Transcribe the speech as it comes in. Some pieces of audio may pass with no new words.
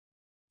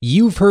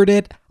You've heard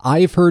it,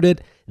 I've heard it,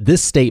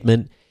 this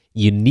statement,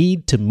 you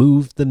need to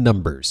move the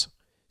numbers.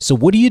 So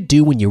what do you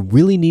do when you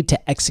really need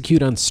to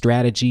execute on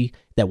strategy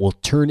that will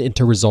turn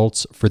into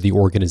results for the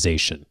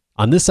organization?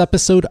 On this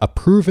episode, a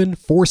proven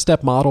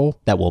 4-step model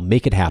that will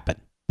make it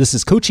happen. This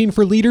is Coaching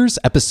for Leaders,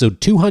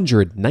 episode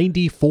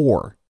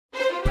 294.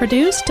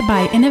 Produced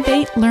by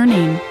Innovate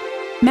Learning,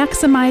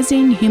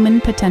 maximizing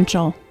human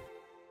potential.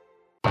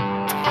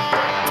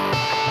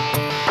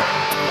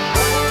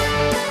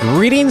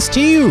 Greetings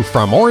to you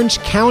from Orange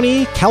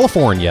County,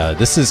 California.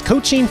 This is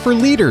Coaching for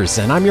Leaders,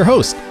 and I'm your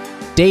host,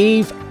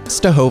 Dave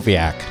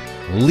Stachowiak.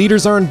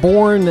 Leaders aren't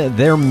born,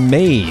 they're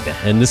made,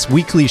 and this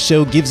weekly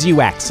show gives you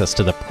access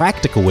to the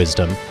practical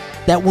wisdom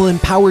that will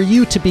empower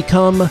you to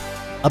become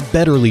a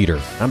better leader.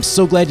 I'm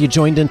so glad you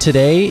joined in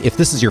today. If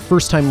this is your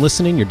first time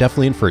listening, you're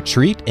definitely in for a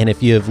treat, and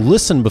if you've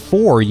listened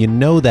before, you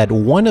know that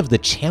one of the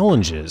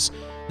challenges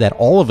that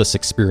all of us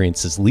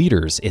experience as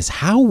leaders is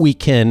how we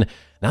can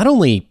not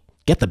only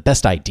get the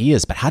best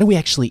ideas, but how do we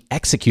actually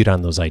execute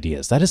on those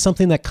ideas? That is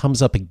something that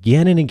comes up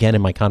again and again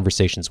in my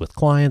conversations with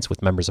clients,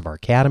 with members of our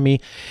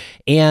academy.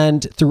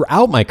 And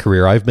throughout my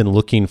career, I've been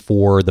looking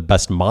for the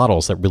best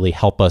models that really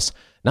help us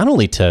not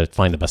only to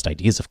find the best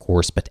ideas, of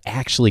course, but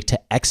actually to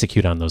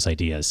execute on those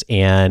ideas.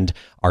 And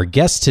our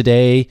guest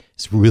today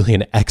is really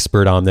an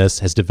expert on this,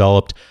 has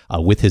developed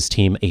with his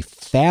team a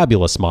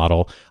fabulous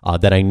model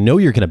that I know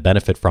you're going to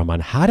benefit from on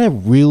how to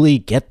really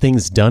get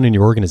things done in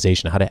your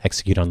organization, how to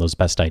execute on those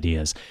best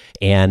ideas.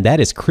 And that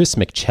is Chris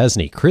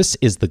McChesney. Chris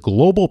is the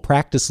global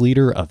practice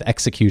leader of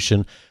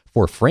execution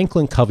for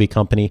Franklin Covey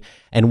Company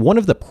and one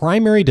of the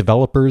primary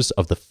developers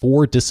of the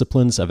 4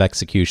 disciplines of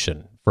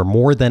execution. For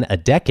more than a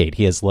decade,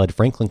 he has led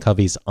Franklin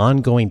Covey's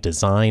ongoing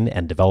design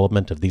and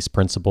development of these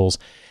principles,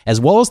 as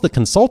well as the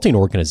consulting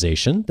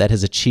organization that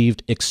has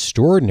achieved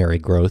extraordinary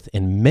growth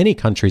in many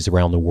countries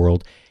around the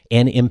world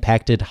and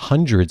impacted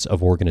hundreds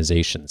of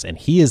organizations. And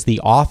he is the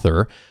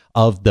author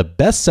of the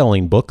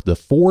best-selling book, The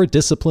 4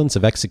 Disciplines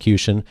of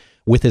Execution,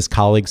 with his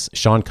colleagues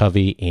Sean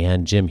Covey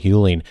and Jim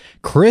Huling.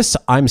 Chris,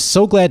 I'm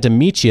so glad to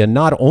meet you,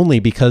 not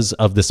only because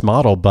of this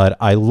model, but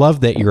I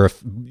love that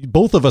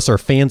both of us are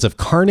fans of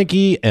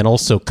Carnegie and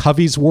also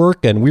Covey's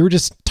work. And we were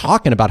just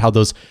talking about how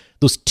those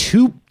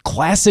 2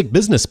 classic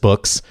business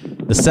books,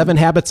 The 7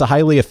 Habits of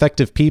Highly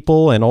Effective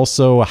People and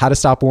also How to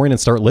Stop Worrying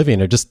and Start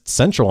Living, are just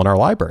central in our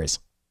libraries.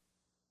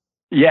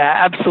 Yeah,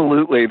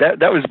 absolutely. That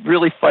was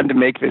really fun to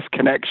make this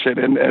connection,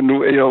 and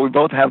you know we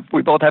both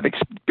have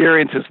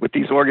experiences with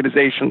these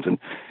organizations, and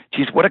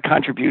geez, what a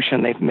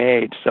contribution they've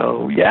made.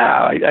 So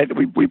yeah,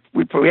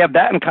 we have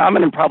that in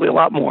common, and probably a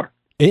lot more.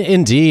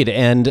 Indeed,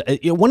 and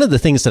one of the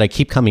things that I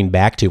keep coming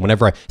back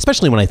to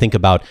especially when I think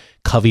about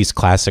Covey's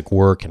classic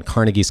work and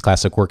Carnegie's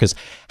classic work, is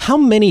how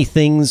many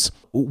things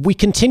we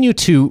continue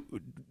to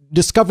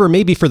discover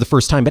maybe for the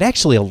first time, but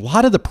actually a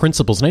lot of the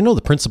principles, and I know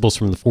the principles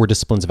from the 4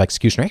 disciplines of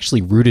execution are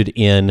actually rooted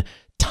in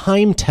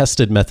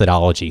time-tested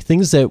methodology,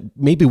 things that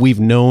maybe we've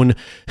known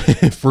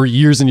for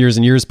years and years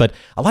and years, but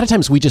a lot of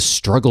times we just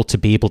struggle to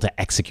be able to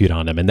execute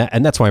on them.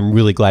 And that's why I'm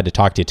really glad to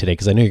talk to you today,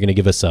 because I know you're going to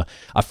give us a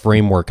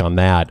framework on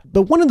that.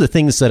 But one of the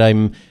things that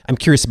I'm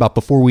curious about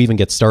before we even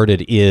get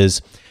started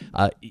is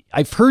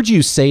I've heard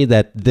you say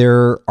that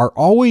there are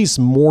always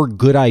more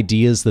good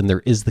ideas than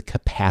there is the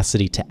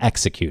capacity to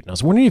execute. And I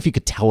was wondering if you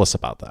could tell us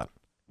about that.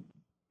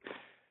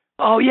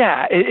 Oh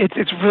yeah,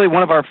 it's really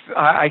one of our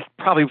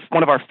probably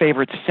one of our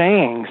favorite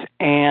sayings,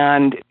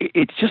 and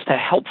it's just a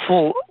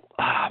helpful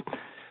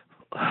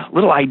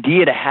little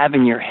idea to have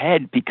in your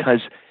head, because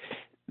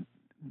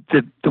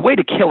the way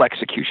to kill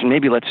execution,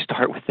 maybe let's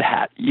start with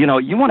that. You know,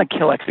 you want to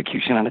kill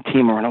execution on a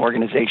team or an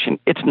organization.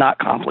 It's not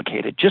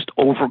complicated. Just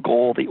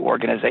overgoal the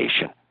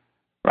organization,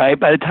 right?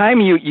 By the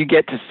time you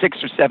get to 6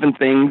 or 7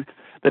 things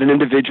that an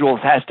individual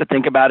has to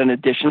think about in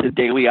addition to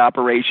daily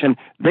operation,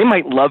 they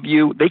might love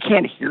you. They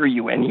can't hear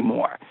you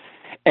anymore.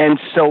 And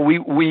so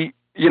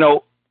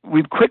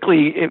we've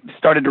quickly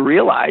started to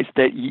realize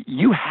that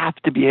you have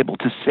to be able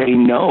to say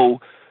no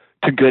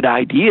to good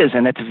ideas,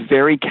 and that's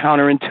very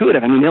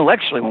counterintuitive. I mean,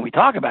 intellectually, when we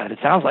talk about it, it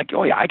sounds like,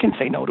 oh yeah, I can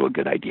say no to a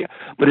good idea.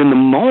 But in the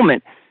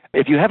moment,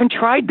 if you haven't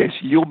tried this,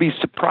 you'll be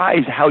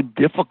surprised how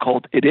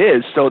difficult it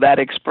is. So that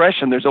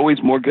expression, there's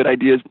always more good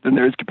ideas than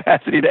there is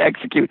capacity to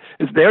execute,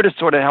 is there to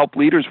sort of help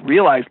leaders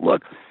realize,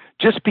 look,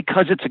 just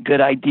because it's a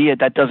good idea,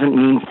 that doesn't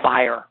mean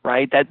fire,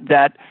 right?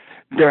 That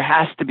there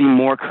has to be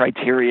more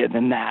criteria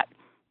than that.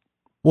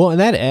 Well, and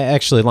that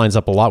actually lines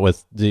up a lot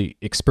with the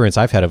experience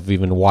I've had of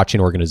even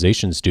watching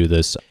organizations do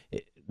this.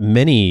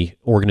 Many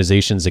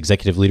organizations,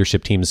 executive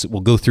leadership teams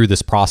will go through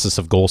this process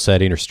of goal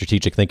setting or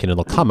strategic thinking, and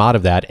they'll come out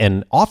of that.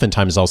 And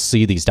oftentimes I'll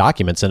see these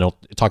documents and it'll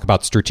talk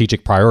about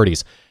strategic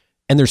priorities.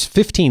 And there's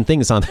 15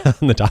 things on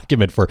the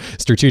document for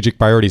strategic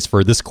priorities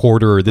for this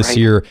quarter or this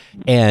year.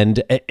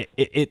 And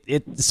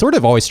it sort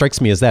of always strikes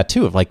me as that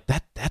too, of like,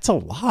 that's a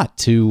lot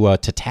to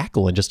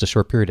tackle in just a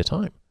short period of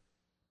time.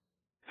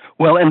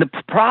 Well, and the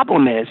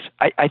problem is,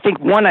 I think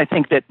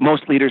that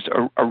most leaders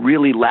are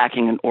really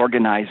lacking in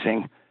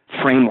organizing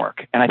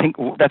framework. And I think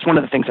that's one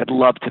of the things I'd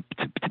love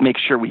to make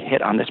sure we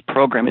hit on this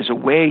program, is a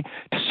way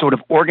to sort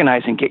of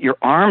organize and get your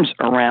arms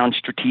around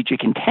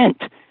strategic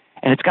intent.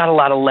 And it's got a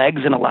lot of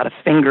legs and a lot of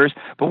fingers.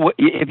 But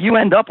if you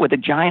end up with a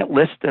giant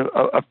list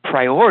of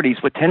priorities,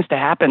 what tends to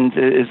happen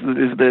is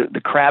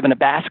the crab in a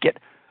basket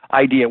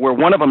idea, where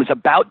one of them is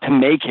about to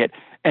make it,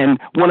 and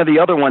one of the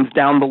other ones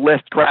down the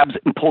list grabs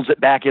it and pulls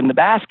it back in the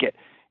basket.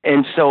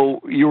 And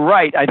so you're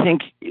right. I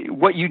think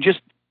what you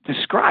just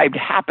described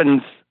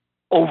happens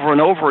over and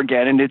over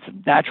again, and it's a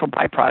natural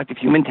byproduct of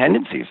human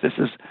tendencies. This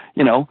is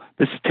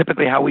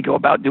typically how we go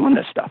about doing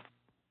this stuff.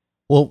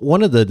 Well,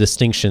 one of the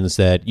distinctions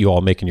that you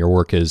all make in your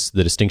work is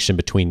the distinction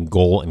between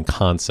goal and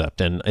concept.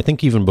 And I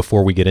think even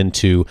before we get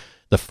into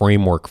the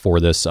framework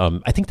for this,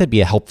 I think that'd be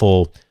a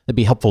helpful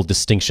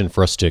distinction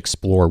for us to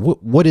explore.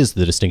 What is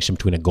the distinction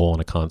between a goal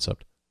and a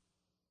concept?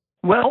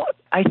 Well,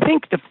 I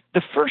think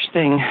the first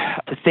thing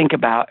to think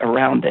about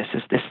around this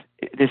is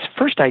this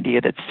first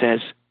idea that says,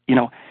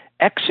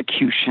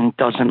 execution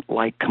doesn't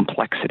like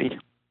complexity.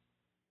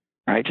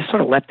 Right? Just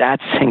sort of let that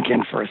sink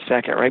in for a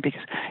second, right?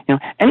 Because,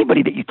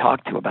 anybody that you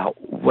talk to about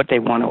what they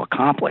want to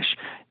accomplish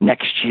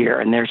next year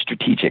and their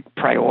strategic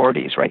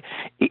priorities, right?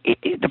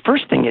 The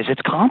first thing is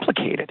it's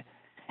complicated.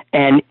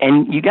 And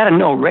you got to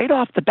know right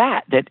off the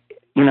bat that,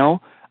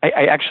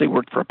 I actually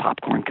worked for a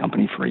popcorn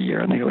company for a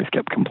year, and they always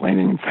kept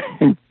complaining and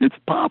saying, it's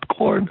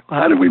popcorn.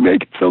 How did we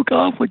make it so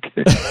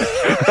complicated?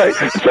 Right?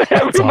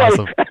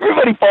 So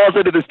everybody falls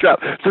into this trap.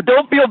 So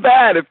don't feel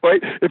bad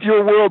if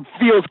your world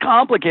feels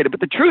complicated. But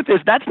the truth is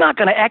that's not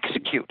going to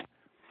execute.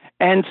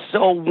 And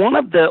so one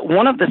of the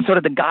sort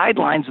of the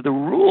guidelines of the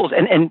rules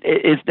and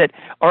is that,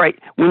 all right,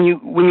 when you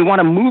want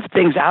to move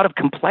things out of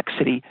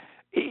complexity,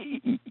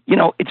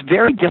 it's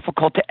very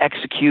difficult to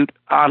execute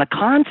on a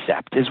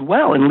concept as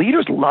well. And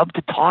leaders love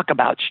to talk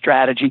about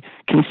strategy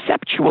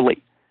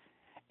conceptually.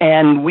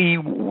 And we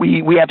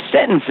have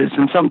sentences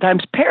and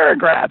sometimes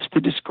paragraphs to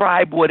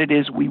describe what it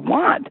is we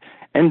want.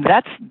 And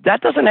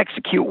that doesn't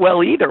execute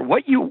well either.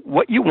 What you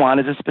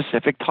want is a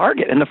specific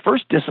target. And the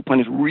first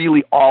discipline is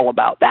really all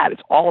about that.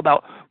 It's all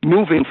about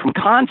moving from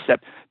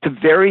concept to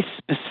very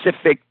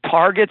specific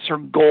targets or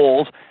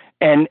goals.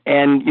 And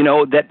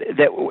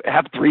that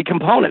have three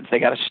components. They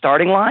got a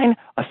starting line,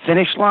 a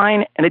finish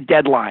line, and a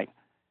deadline.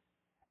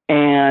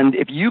 And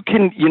if you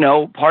can,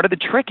 part of the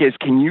trick is,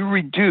 can you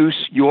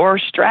reduce your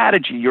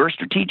strategy, your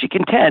strategic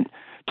intent,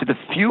 to the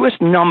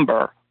fewest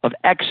number of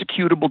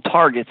executable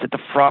targets at the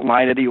front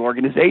line of the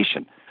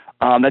organization?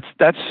 That's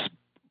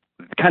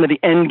kind of the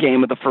end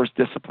game of the first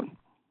discipline.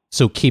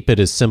 So keep it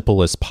as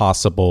simple as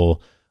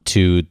possible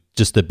to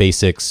just the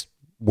basics.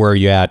 Where are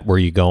you at? Where are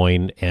you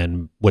going?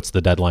 And what's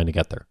the deadline to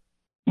get there?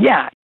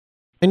 Yeah.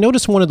 I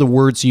noticed one of the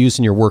words used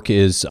in your work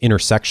is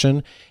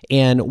intersection.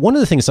 And one of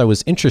the things I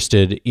was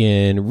interested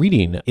in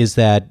reading is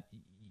that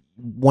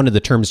one of the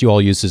terms you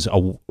all use is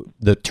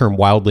the term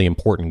wildly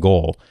important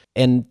goal.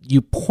 And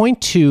you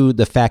point to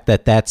the fact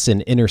that that's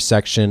an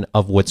intersection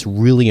of what's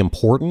really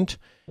important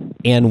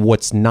and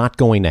what's not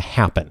going to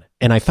happen.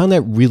 And I found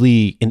that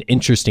really an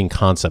interesting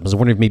concept. I was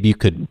wondering if maybe you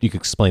could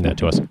explain that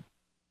to us.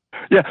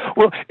 Yeah,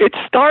 well, it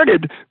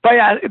started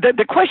by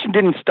the question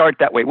didn't start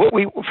that way.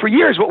 For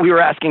years, what we were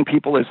asking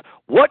people is,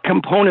 what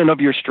component of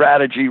your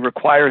strategy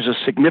requires a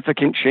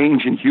significant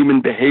change in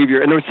human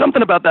behavior? And there was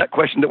something about that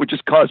question that would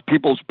just cause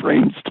people's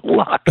brains to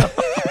lock up.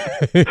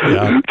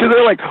 Because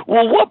they're like,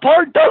 well, what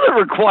part doesn't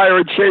require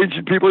a change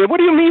in people? What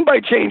do you mean by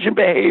change in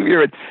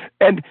behavior?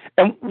 And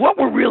what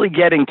we're really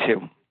getting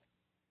to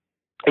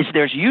is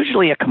there's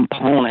usually a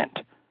component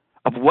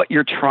of what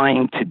you're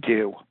trying to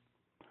do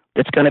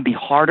that's going to be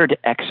harder to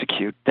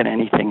execute than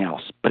anything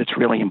else, but it's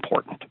really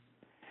important.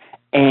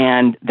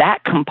 And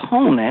that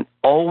component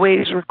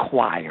always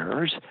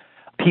requires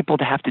people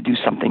to have to do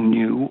something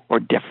new or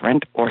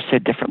different, or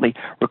said differently,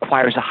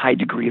 requires a high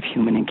degree of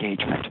human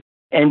engagement.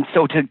 And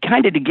so to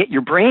get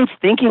your brains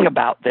thinking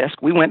about this,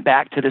 we went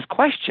back to this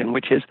question,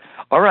 which is,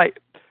 all right,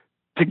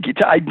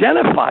 to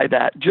identify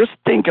that, just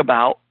think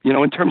about,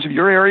 in terms of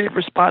your area of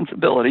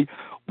responsibility,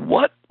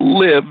 what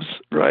lives,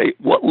 right?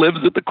 What lives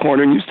at the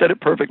corner, and you said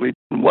it perfectly,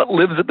 what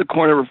lives at the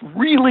corner is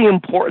really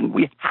important.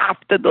 We have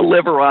to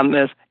deliver on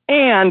this.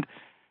 And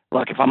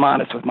look, if I'm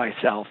honest with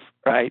myself,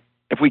 right,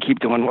 if we keep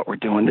doing what we're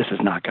doing, this is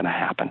not going to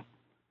happen.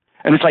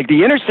 And it's like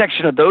the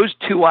intersection of those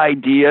two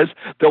ideas,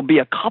 there'll be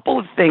a couple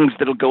of things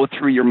that'll go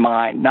through your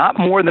mind, not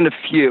more than a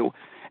few.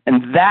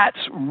 And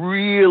that's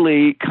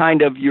really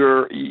kind of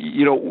your,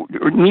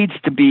 needs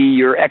to be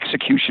your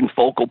execution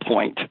focal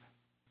point.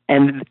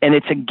 And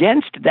it's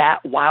against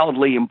that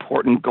wildly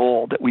important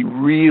goal that we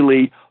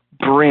really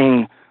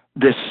bring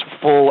this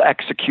full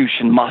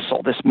execution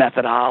muscle, this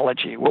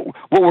methodology. What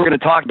we're going to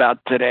talk about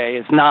today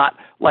is not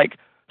like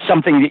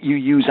something that you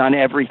use on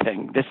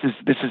everything. This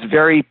is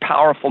very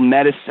powerful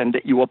medicine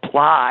that you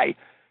apply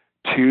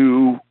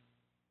to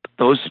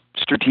those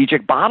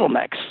strategic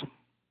bottlenecks.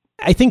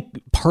 I think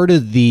part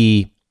of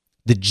the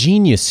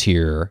genius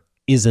here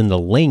is in the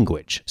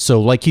language. So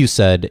like you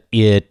said,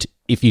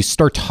 if you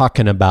start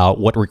talking about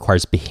what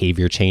requires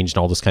behavior change and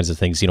all those kinds of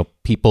things,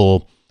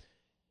 people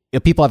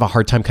people have a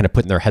hard time kind of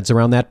putting their heads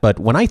around that. But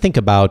when I think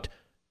about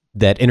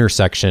that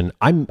intersection,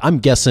 I'm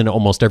guessing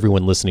almost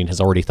everyone listening has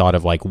already thought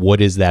of like,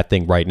 what is that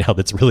thing right now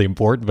that's really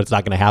important, but it's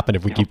not going to happen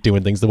if we keep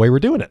doing things the way we're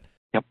doing it.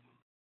 Yep.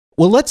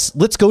 Well, let's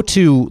go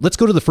to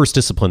the first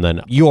discipline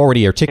then. You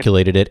already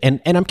articulated it,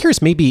 and I'm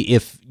curious maybe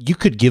if you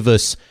could give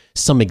us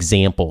some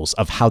examples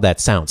of how that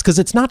sounds, because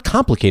it's not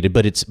complicated,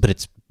 but it's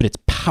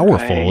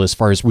powerful as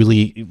far as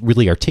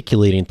really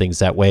articulating things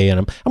that way. And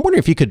I'm wondering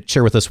if you could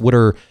share with us what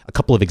are a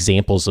couple of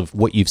examples of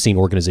what you've seen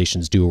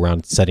organizations do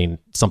around setting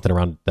something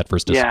around that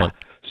first discipline.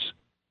 Yeah.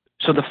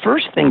 So the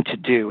first thing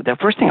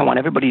I want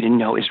everybody to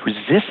know is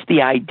resist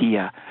the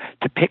idea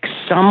to pick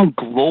some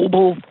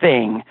global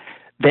thing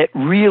that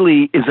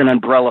really is an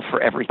umbrella for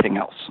everything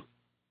else.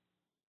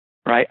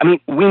 Right? I mean,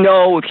 we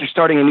know if you're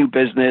starting a new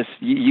business,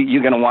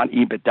 you're going to want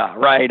EBITDA,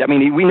 right? I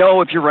mean, we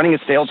know if you're running a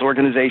sales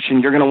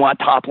organization, you're going to want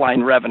top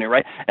line revenue,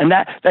 right? And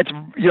that's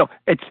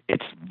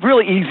it's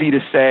really easy to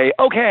say,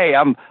 okay,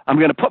 I'm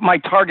going to put my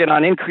target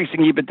on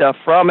increasing EBITDA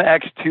from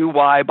X to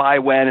Y by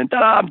when, and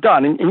I'm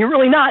done. And you're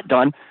really not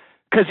done,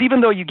 because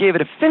even though you gave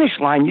it a finish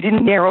line, you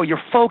didn't narrow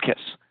your focus.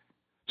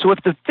 So if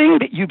the thing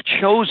that you've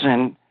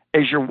chosen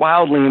as your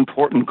wildly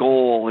important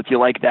goal, if you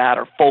like that,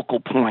 or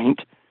focal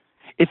point,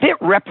 if it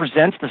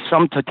represents the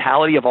sum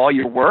totality of all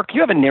your work, you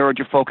haven't narrowed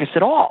your focus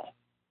at all.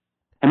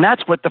 And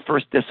that's what the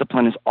first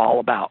discipline is all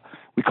about.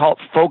 We call it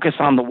focus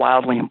on the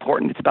wildly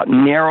important. It's about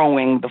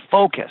narrowing the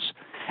focus.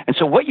 And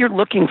so what you're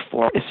looking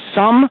for is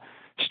some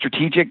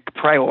strategic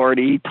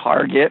priority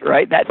target,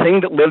 right? That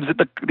thing that lives at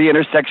the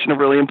intersection of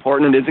really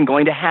important and isn't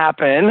going to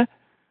happen,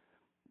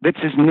 that's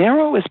as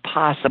narrow as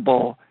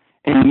possible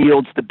and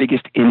yields the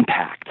biggest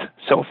impact.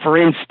 So for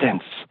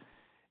instance,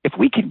 if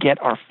we could get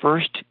our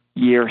first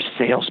year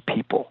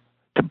salespeople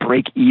to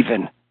break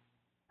even,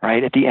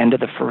 right, at the end of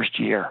the first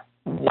year,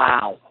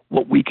 wow,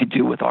 what we could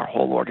do with our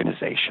whole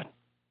organization,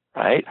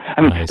 right?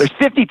 I mean, There's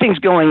 50 things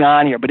going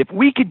on here, but if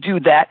we could do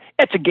that,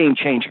 it's a game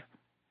changer.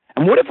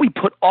 And what if we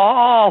put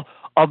all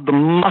of the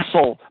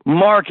muscle,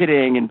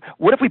 marketing, and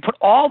what if we put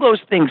all those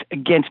things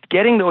against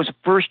getting those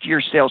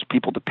first-year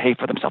salespeople to pay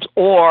for themselves?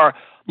 Or,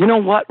 you know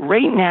what,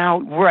 right now,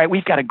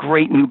 we've got a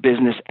great new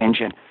business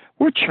engine.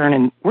 We're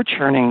churning,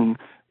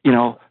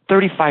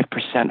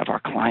 35% of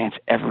our clients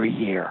every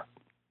year.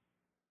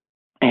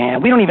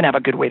 And we don't even have a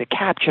good way to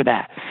capture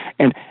that.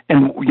 And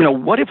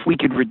what if we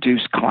could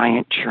reduce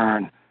client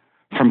churn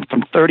from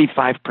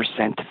 35%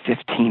 to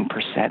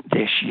 15%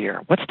 this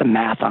year? What's the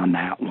math on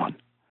that one?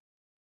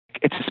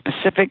 It's a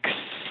specific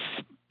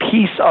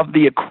piece of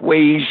the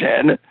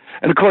equation.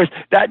 And of course,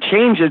 that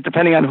changes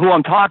depending on who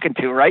I'm talking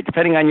to, right?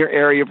 Depending on your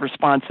area of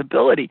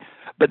responsibility.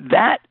 But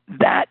that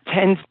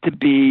tends to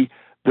be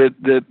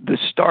the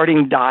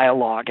starting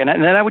dialogue. And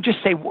then I would just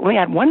say, let me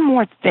add one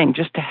more thing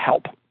just to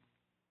help.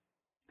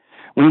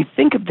 When you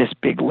think of this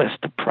big list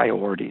of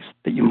priorities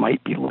that you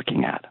might be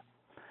looking at,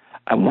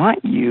 I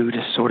want you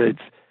to sort of,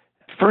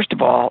 first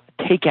of all,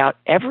 take out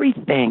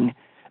everything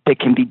that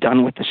can be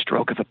done with the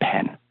stroke of a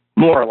pen,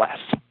 more or less.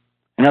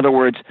 In other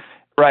words,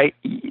 right,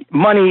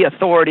 money,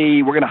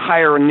 authority, we're going to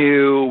hire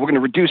anew, we're going to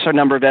reduce our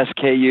number of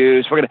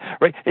SKUs,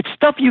 right? It's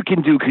stuff you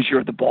can do because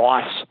you're the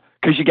boss,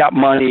 because you got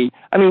money.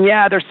 I mean,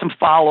 yeah, there's some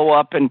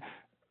follow-up,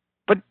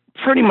 but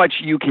pretty much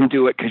you can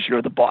do it because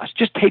you're the boss.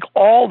 Just take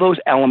all those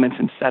elements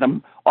and set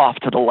them off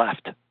to the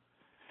left.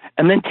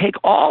 And then take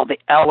all the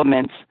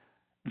elements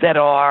that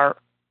are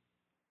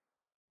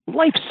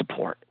life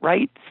support,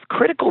 right?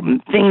 Critical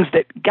things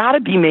that got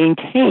to be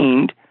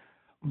maintained,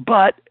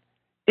 but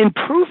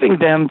improving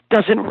them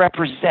doesn't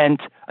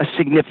represent a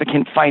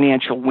significant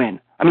financial win.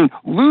 I mean,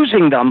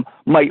 losing them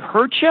might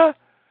hurt you,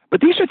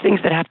 but these are things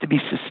that have to be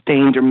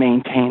sustained or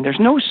maintained. There's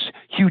no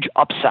huge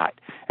upside.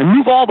 And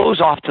move all those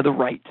off to the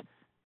right.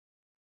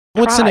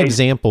 What's an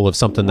example of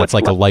something that's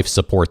like a life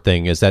support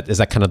thing? Is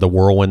that kind of the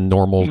whirlwind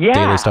normal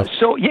daily stuff?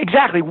 So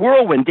exactly,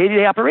 whirlwind,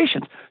 day-to-day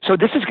operations. So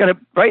this is going to,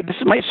 right, this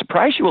might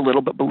surprise you a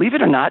little, but believe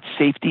it or not,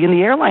 safety in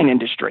the airline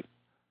industry.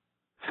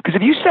 Because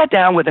if you sat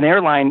down with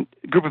a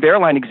group of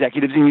airline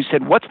executives and you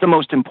said, what's the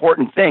most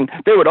important thing?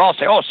 They would all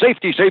say, oh,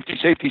 safety, safety,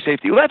 safety,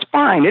 safety. Well, that's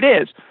fine, it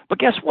is. But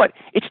guess what?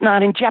 It's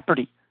not in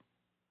jeopardy.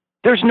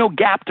 There's no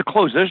gap to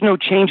close. There's no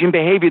change in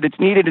behavior that's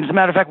needed. As a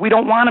matter of fact, we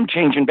don't want them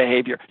changing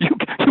behavior. You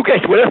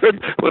guys,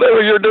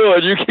 whatever you're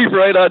doing, you keep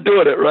right on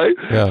doing it, right?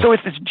 Yeah. So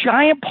it's this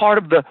giant part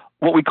of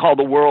what we call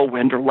the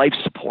whirlwind or life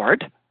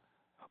support,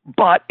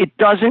 but it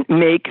doesn't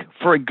make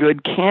for a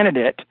good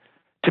candidate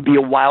to be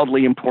a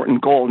wildly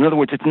important goal. In other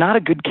words, it's not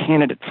a good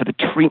candidate for the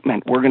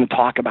treatment we're going to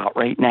talk about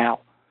right now.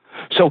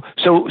 So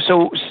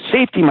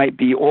safety might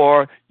be,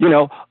 or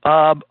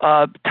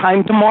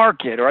time to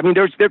market, or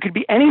there could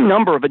be any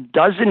number of a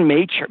dozen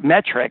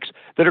metrics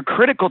that are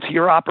critical to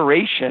your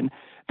operation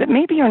that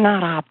maybe are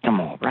not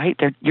optimal, right?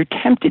 You're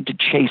tempted to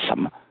chase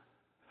them,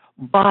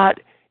 but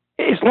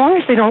as long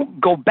as they don't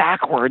go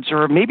backwards,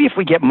 or maybe if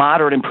we get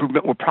moderate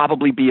improvement, we'll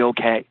probably be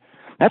okay.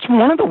 That's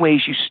one of the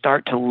ways you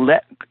start to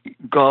let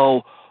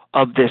go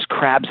of this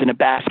crabs in a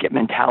basket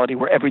mentality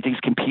where everything's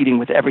competing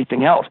with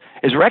everything else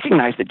is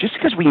recognize that just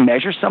because we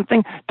measure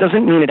something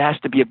doesn't mean it has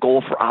to be a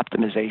goal for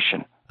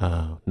optimization.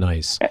 Oh,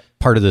 nice.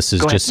 Part of this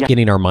is just Yeah.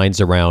 getting our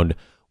minds around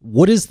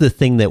what is the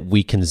thing that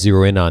we can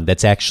zero in on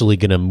that's actually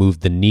going to move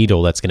the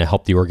needle, that's going to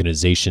help the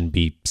organization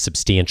be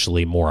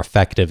substantially more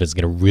effective, is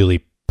going to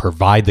really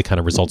provide the kind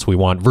of results we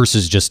want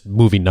versus just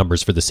moving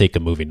numbers for the sake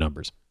of moving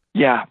numbers.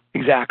 Yeah,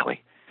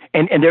 exactly.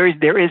 And there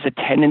is a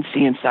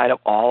tendency inside of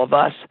all of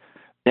us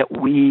that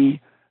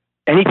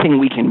anything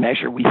we can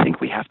measure, we think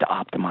we have to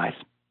optimize.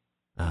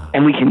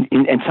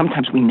 And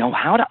sometimes we know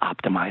how to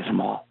optimize them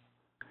all.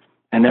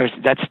 And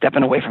that's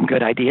stepping away from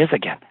good ideas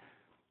again.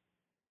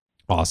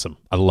 Awesome.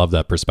 I love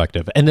that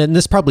perspective. And then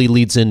this probably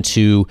leads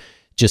into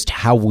just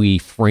how we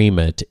frame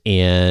it.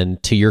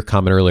 And to your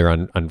comment earlier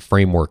on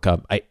framework,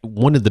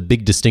 one of the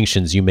big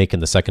distinctions you make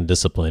in the second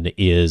discipline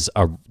is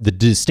the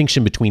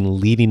distinction between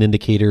leading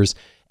indicators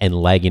and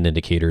lagging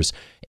indicators.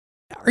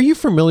 Are you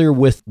familiar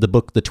with the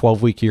book, The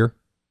 12-Week Year?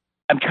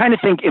 I'm trying to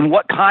think in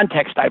what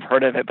context I've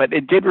heard of it, but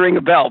it did ring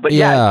a bell. But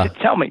yeah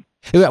tell me.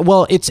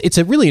 Well, it's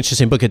a really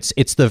interesting book.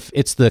 It's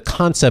the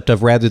concept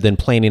of, rather than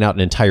planning out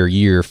an entire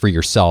year for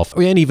yourself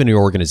and even your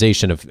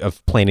organization,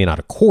 of planning out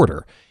a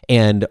quarter.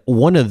 And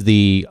one of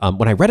the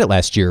when I read it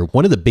last year,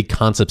 one of the big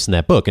concepts in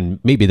that book, and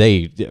maybe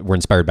they were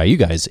inspired by you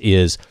guys,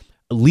 is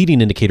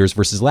leading indicators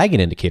versus lagging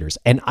indicators.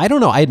 And I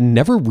don't know, I had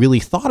never really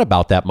thought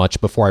about that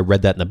much before I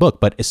read that in the book.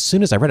 But as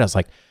soon as I read it, I was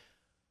like,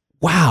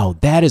 wow,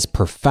 that is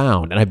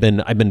profound. And I've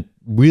been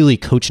really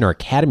coaching our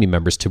academy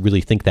members to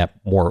really think that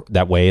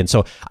way. And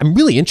so I'm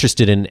really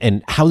interested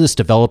in how this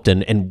developed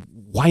and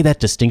why that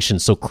distinction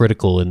is so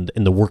critical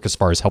in the work as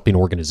far as helping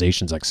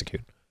organizations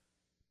execute.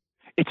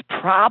 It's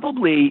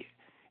probably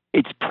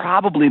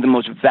the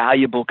most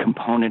valuable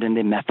component in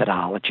the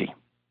methodology,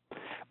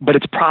 but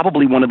it's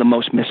probably one of the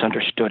most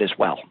misunderstood as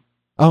well.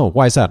 Oh,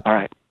 why is that? All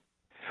right.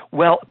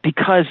 Well,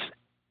 because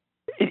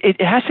it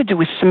has to do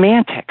with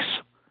semantics.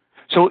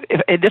 So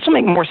this will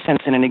make more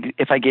sense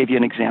if I gave you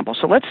an example.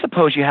 So let's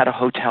suppose you had a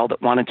hotel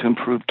that wanted to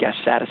improve guest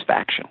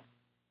satisfaction,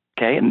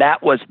 okay? And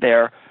that was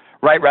their,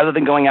 right, rather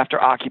than going after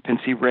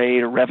occupancy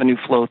rate or revenue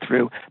flow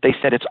through, they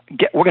said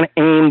we're going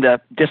to aim the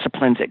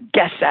disciplines at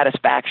guest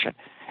satisfaction.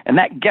 And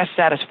that guest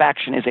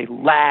satisfaction is a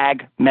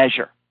lag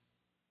measure,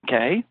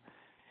 okay?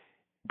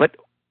 But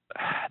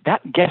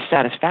that guest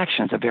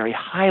satisfaction is a very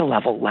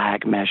high-level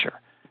lag measure.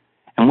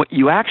 And what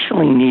you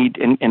actually need,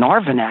 in our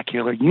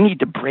vernacular, you need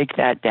to break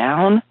that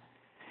down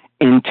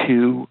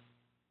into,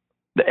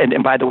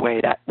 and by the way,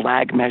 that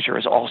lag measure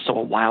is also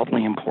a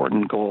wildly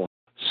important goal.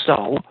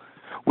 So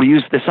we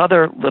use this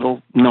other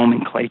little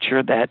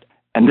nomenclature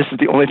and this is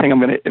the only thing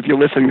if you're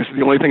listening, this is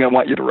the only thing I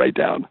want you to write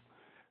down.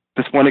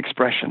 This one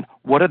expression: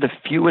 what are the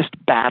fewest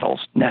battles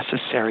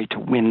necessary to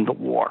win the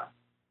war?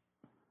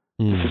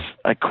 This is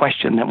a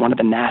question that one of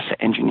the NASA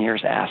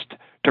engineers asked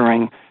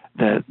during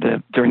the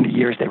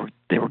years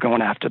they were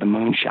going after the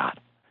moonshot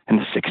in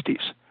the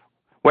 60s.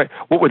 What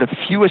were the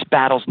fewest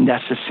battles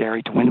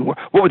necessary to win the war?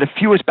 What were the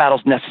fewest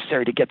battles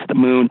necessary to get to the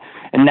moon?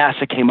 And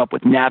NASA came up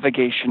with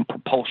navigation,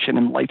 propulsion,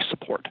 and life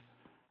support,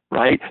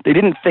 right? They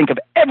didn't think of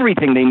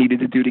everything they needed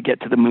to do to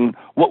get to the moon.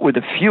 What were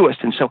the fewest?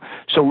 And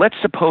so let's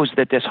suppose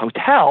that this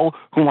hotel,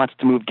 who wants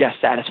to move guest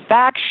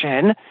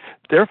satisfaction,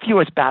 their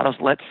fewest battles,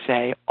 let's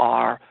say,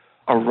 are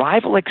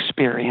arrival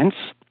experience,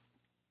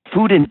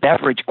 food and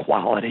beverage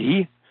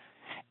quality,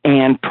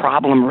 and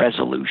problem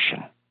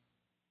resolution.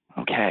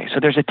 Okay, so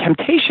there's a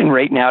temptation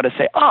right now to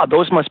say,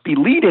 those must be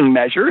leading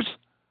measures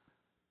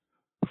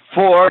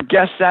for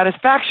guest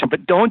satisfaction,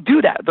 but don't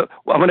do that.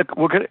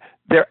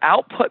 They're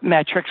output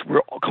metrics.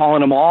 We're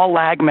calling them all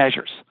lag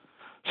measures.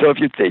 So if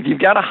you've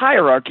got a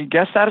hierarchy,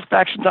 guest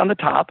satisfaction's on the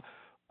top,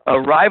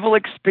 arrival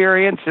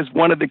experience is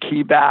one of the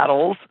key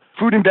battles,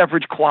 food and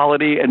beverage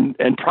quality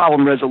and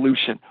problem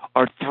resolution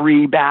are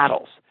three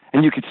battles.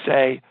 And you could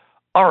say,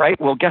 all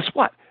right, well, guess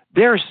what?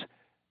 There's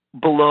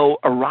below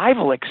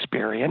arrival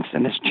experience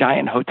in this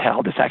giant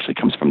hotel. This actually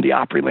comes from the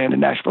Opryland in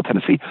Nashville,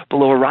 Tennessee.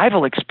 Below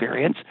arrival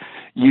experience,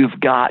 you've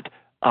got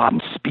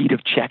speed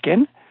of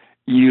check-in,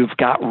 you've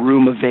got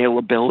room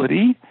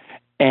availability,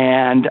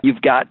 and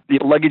you've got the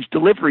luggage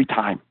delivery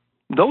time.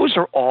 Those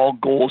are all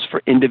goals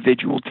for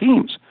individual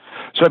teams.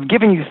 So I've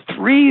given you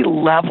three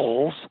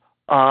levels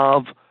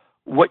of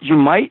what you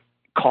might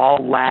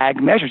call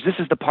lag measures. This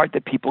is the part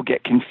that people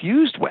get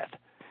confused with.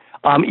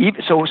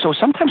 So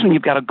sometimes when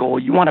you've got a goal,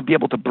 you want to be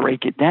able to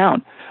break it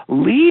down.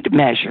 Lead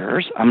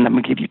measures, I'm going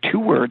to give you two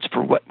words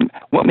for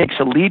what makes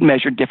a lead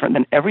measure different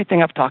than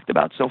everything I've talked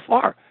about so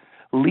far.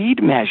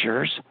 Lead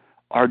measures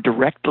are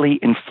directly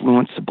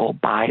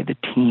influenceable by the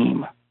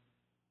team,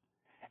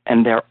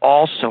 and they're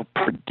also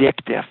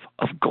predictive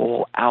of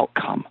goal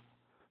outcome.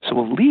 So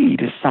a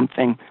lead is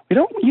something, we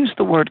don't use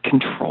the word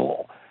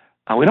control.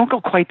 We don't go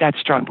quite that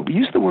strong, but we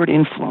use the word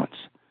influence.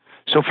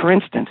 So for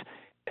instance,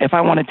 if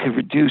I wanted to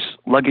reduce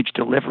luggage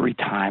delivery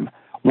time,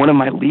 one of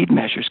my lead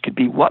measures could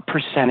be what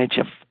percentage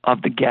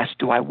of the guests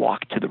do I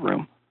walk to the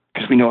room?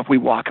 Because we know if we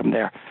walk them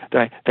there,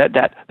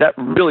 that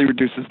really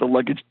reduces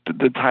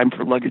the time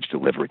for luggage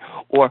delivery.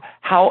 Or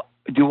how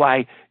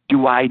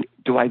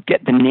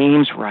get the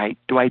names right?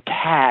 Do I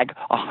tag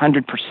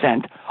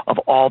 100% of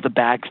all the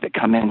bags that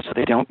come in so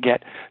they don't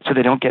get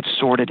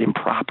sorted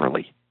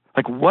improperly?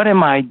 Like, what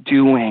am I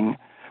doing,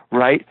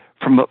 right?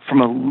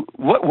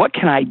 What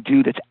can I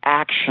do that's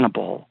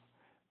actionable?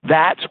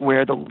 That's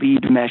where the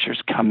lead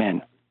measures come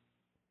in.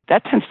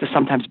 That tends to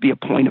sometimes be a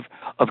point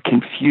of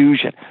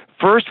confusion.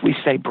 First, we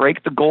say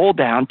break the goal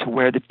down to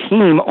where the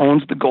team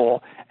owns the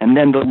goal, and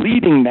then the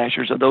leading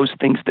measures are those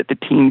things that the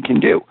team can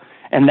do.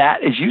 And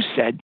that, as you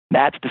said,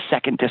 that's the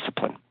second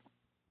discipline.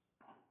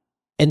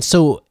 And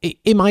so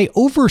am I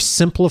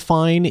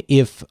oversimplifying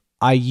if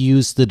I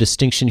use the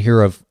distinction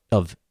here of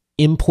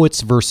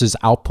inputs versus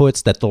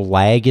outputs, that the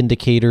lag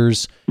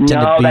indicators tend to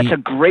be... No, that's a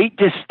great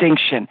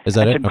distinction. Is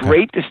that that's it? a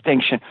great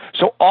distinction.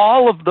 So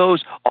all of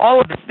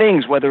the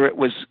things, whether it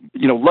was,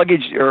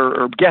 luggage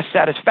or guest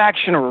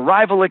satisfaction or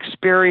arrival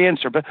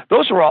experience, but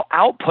those are all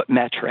output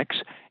metrics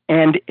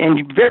and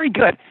very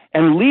good.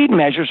 And lead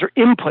measures are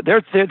input.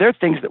 They're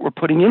things that we're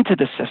putting into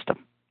the system.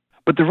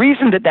 But the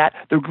reason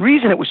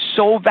it was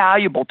so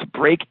valuable to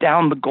break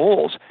down the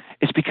goals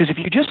is because if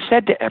you just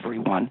said to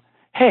everyone,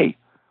 hey,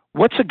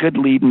 what's a good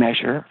lead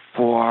measure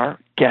for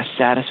guest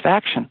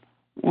satisfaction?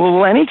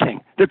 Well,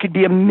 anything. There could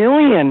be a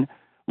million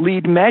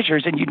lead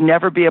measures and you'd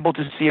never be able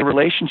to see a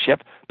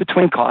relationship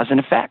between cause and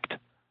effect.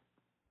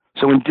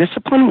 So in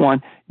discipline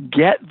 1,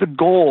 get the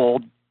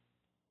goal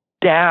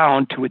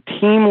down to a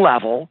team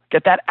level,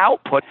 get that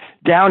output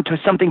down to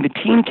something the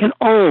team can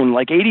own,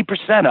 like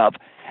 80% of,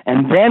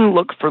 and then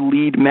look for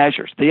lead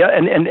measures.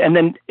 And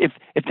then if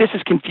this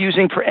is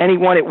confusing for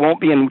anyone, it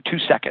won't be in 2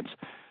 seconds.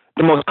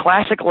 The most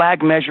classic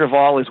lag measure of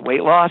all is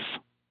weight loss,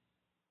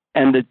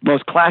 and the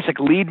most classic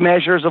lead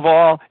measures of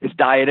all is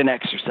diet and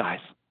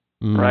exercise,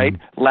 right?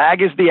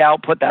 Lag is the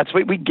output. That's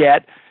what we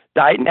get.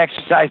 Diet and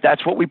exercise,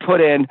 that's what we put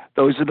in.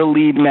 Those are the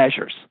lead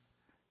measures.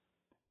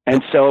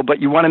 And so,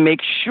 but you want to make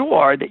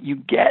sure that you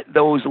get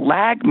those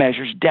lag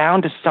measures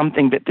down to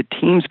something that the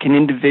teams can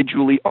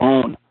individually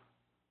own.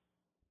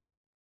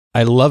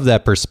 I love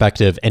that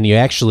perspective, and you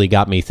actually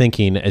got me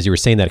thinking as you were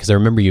saying that, because I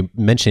remember you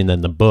mentioning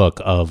in the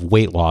book of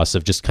weight loss,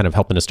 of just kind of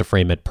helping us to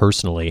frame it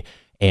personally.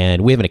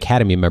 And we have an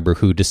Academy member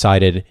who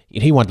decided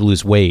he wanted to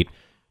lose weight,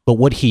 but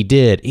what he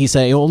did, he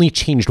said he only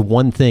changed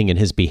one thing in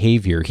his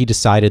behavior. He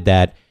decided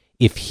that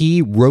if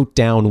he wrote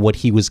down what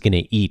he was going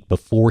to eat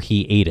before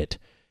he ate it,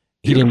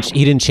 he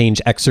didn't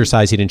change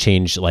exercise, he didn't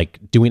change like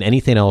doing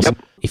anything else. Yep.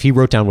 If he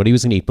wrote down what he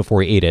was going to eat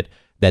before he ate it,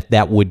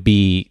 that would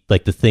be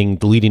like the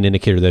leading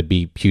indicator that'd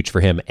be huge for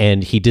him.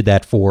 And he did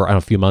that for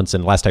a few months.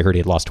 And last I heard, he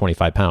had lost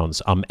 25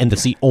 pounds. And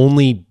that's the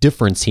only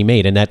difference he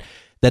made. And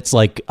that's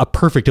like a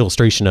perfect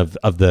illustration of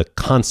the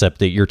concept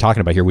that you're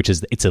talking about here, which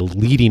is it's a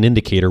leading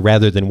indicator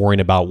rather than worrying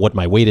about what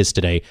my weight is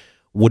today.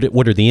 What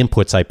are the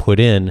inputs I put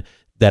in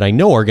that I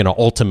know are going to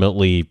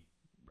ultimately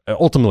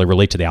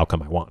relate to the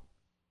outcome I want?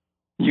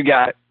 You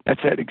got it.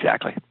 That's it.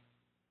 Exactly.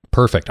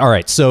 Perfect. All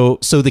right. So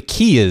the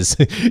key is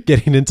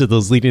getting into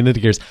those leading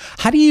indicators.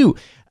 How do you,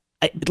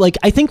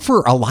 I think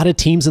for a lot of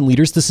teams and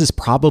leaders, this is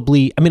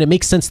probably, it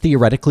makes sense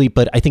theoretically,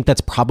 but I think that's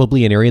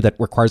probably an area that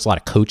requires a lot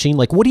of coaching.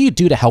 Like, what do you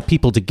do to help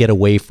people to get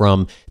away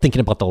from thinking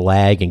about the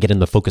lag and get them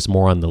to focus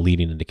more on the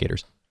leading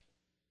indicators?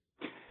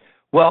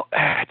 Well,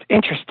 it's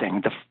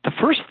interesting. The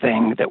first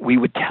thing that we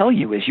would tell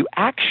you is you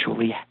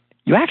actually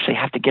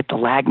have to get the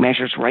lag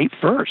measures right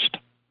first.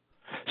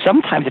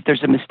 Sometimes if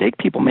there's a mistake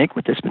people make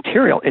with this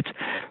material,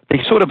 they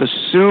sort of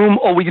assume,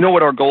 we know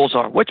what our goals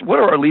are. What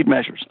are our lead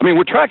measures?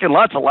 We're tracking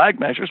lots of lag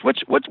measures.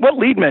 What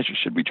lead measures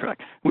should we track?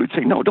 We would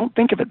say, no, don't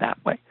think of it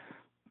that way.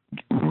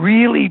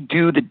 Really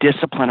do the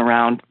discipline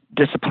around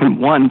discipline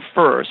 1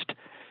 first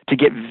to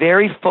get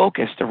very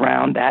focused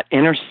around that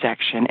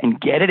intersection and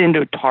get it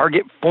into a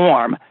target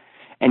form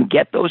and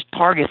get those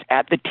targets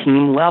at the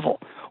team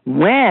level.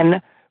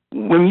 When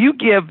you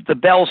give the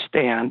bell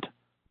stand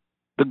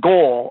the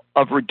goal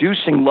of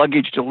reducing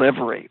luggage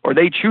delivery, or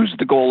they choose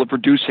the goal of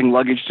reducing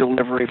luggage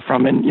delivery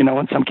from, in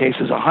some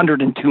cases,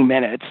 102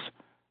 minutes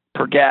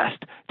per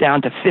guest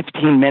down to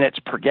 15 minutes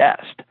per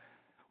guest.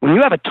 When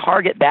you have a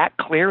target that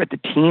clear at the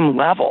team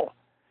level,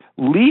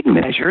 lead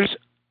measures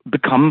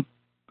become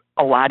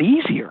a lot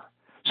easier.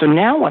 So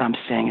now what I'm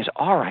saying is,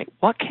 all right,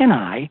 what can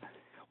I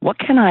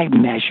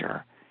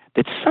measure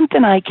that's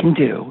something I can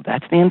do,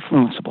 that's the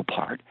influenceable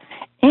part,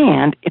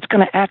 and it's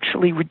going to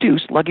actually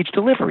reduce luggage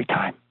delivery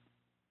time.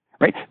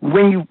 Right?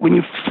 When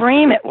you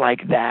frame it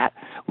like that,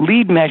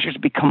 lead measures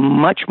become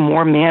much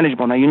more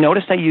manageable. Now you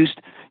noticed I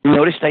used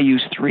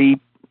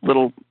 3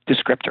 little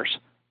descriptors.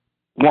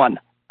 1,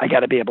 I got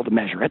to be able to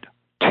measure it.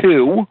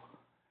 2,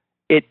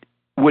 it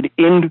would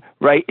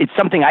it's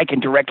something I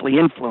can directly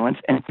influence.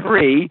 And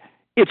 3,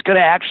 it's going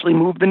to actually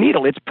move the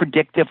needle. It's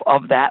predictive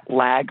of that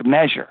lag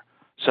measure.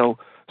 So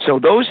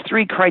those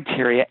 3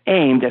 criteria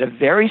aimed at a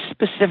very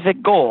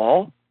specific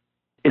goal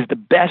is the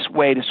best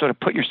way to sort of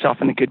put yourself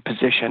in a good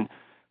position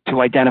to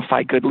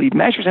identify good lead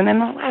measures. And then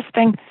the last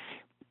thing,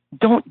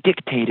 don't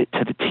dictate it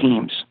to the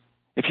teams.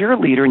 If you're a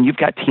leader and you've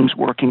got teams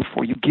working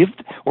for you,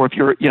 or if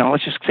you're,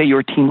 let's just say you're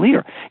a team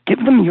leader,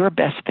 give them your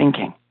best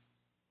thinking.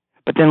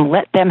 but then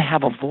let them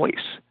have a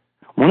voice.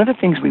 One of the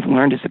things we've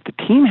learned is if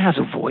the team has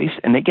a voice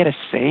and they get a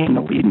say in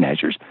the lead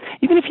measures,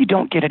 even if you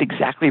don't get it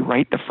exactly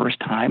right the first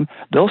time,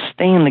 they'll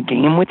stay in the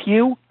game with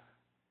you.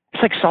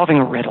 It's like solving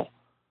a riddle,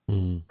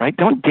 right?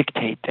 Don't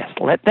dictate this.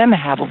 Let them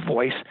have a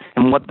voice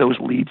in what those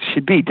leads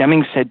should be.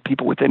 Deming said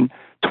people within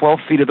 12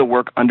 feet of the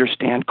work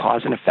understand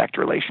cause and effect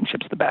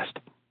relationships the best.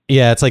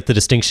 Yeah, it's like the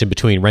distinction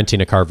between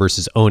renting a car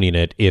versus owning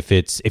it.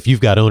 If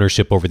you've got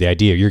ownership over the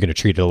idea, you're going to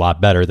treat it a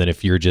lot better than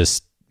if you're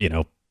just,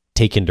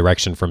 taking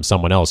direction from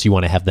someone else. You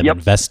want to have them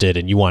invested,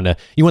 and you want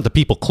the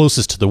people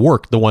closest to the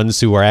work, the ones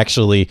who are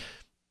actually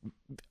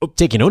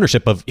taking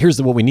ownership of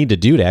here's what we need to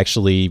do to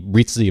actually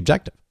reach the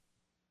objective.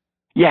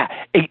 Yeah,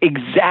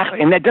 exactly.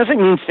 And that doesn't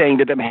mean saying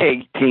to them,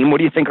 hey, team, what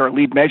do you think our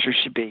lead measures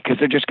should be? Because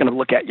they're just going to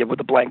look at you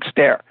with a blank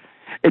stare.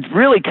 It's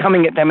really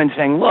coming at them and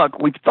saying, look,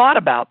 we've thought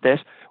about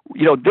this.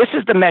 This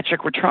is the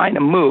metric we're trying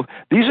to move.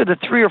 These are the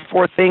 3 or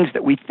 4 things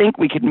that we think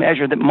we could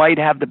measure that might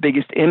have the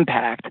biggest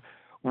impact.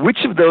 Which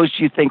of those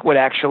do you think would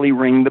actually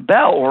ring the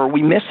bell? Or are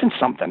we missing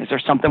something? Is there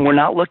something we're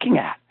not looking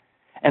at?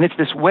 And it's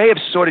this way of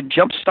sort of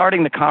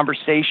jump-starting the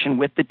conversation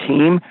with the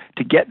team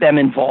to get them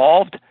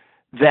involved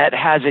that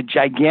has a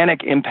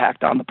gigantic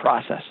impact on the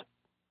process.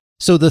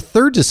 So the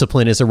third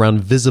discipline is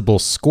around visible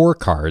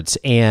scorecards.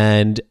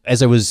 And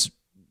as I was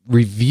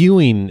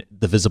reviewing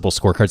the visible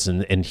scorecards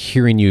and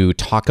hearing you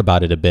talk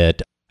about it a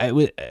bit, I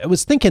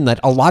was thinking that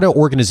a lot of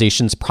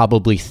organizations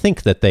probably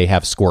think that they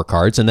have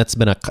scorecards, and that's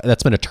been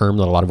a term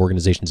that a lot of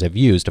organizations have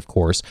used, of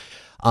course.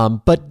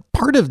 But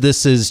part of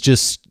this is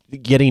just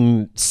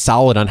getting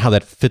solid on how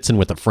that fits in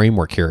with the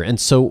framework here. And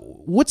so,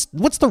 what's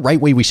the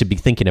right way we should be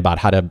thinking about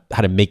how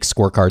to make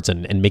scorecards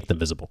and make them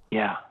visible?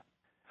 Yeah.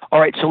 All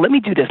right. So let me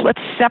do this.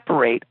 Let's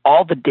separate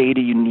all the data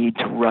you need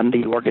to run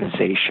the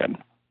organization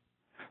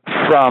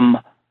from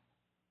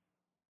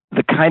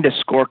the kind of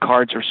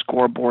scorecards or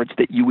scoreboards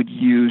that you would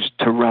use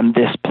to run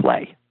this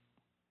play.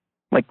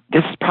 Like,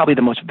 this is probably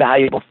the most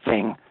valuable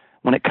thing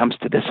when it comes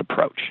to this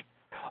approach.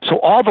 So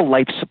all the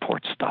life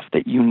support stuff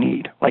that you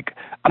need, like,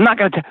 I'm not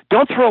going to,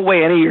 don't throw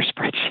away any of your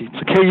spreadsheets,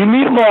 okay? You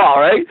need them all,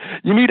 right?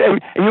 You need,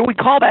 and we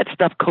call that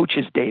stuff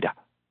coaches' data.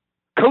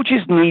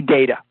 Coaches need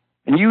data,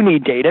 and you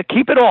need data.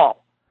 Keep it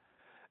all.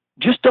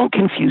 Just don't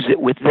confuse it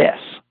with this.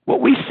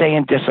 What we say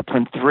in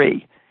Discipline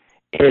 3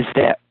 is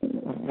that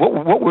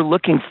what we're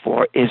looking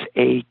for is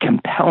a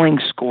compelling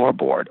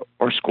scoreboard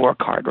or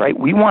scorecard, right?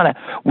 We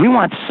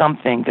want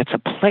something that's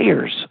a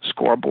player's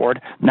scoreboard,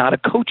 not a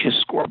coach's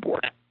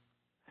scoreboard.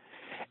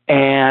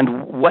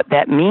 And what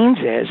that means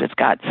is it's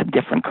got some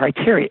different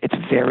criteria. It's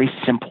very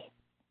simple,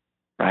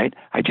 right?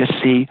 I just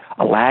see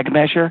a lag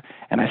measure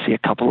and I see a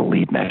couple of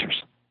lead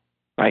measures,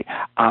 right?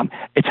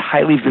 It's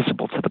highly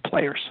visible to the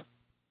players.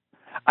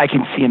 I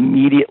can see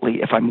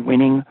immediately if I'm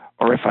winning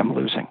or if I'm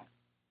losing.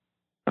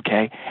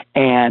 Okay,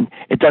 and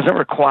it doesn't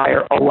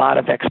require a lot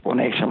of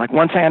explanation. Like,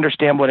 once I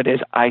understand what it is,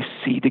 I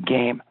see the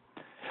game.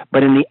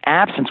 But in the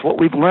absence, what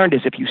we've learned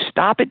is if you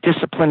stop at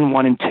discipline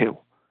 1 and 2,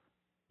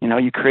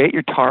 you create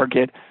your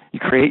target, you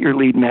create your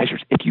lead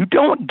measures. If you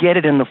don't get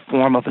it in the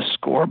form of a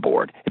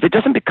scoreboard, if it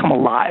doesn't become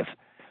alive,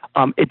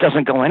 it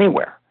doesn't go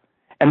anywhere.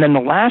 And then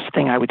the last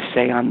thing I would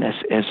say on this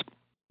is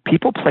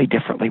people play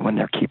differently when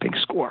they're keeping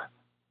score.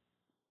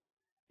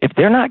 If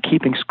they're not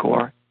keeping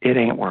score, it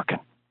ain't working.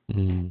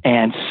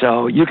 And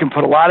so you can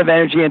put a lot of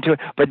energy into it,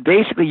 but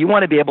basically you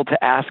want to be able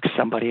to ask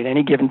somebody at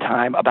any given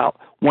time about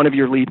one of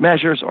your lead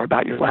measures or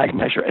about your lag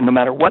measure, and no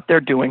matter what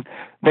they're doing,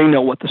 they know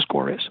what the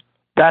score is.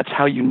 That's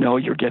how you know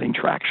you're getting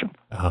traction.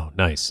 Oh,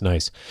 nice.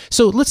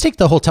 So let's take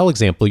the hotel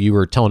example you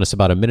were telling us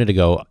about a minute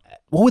ago.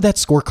 What would that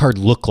scorecard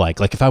look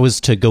like? Like, if I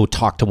was to go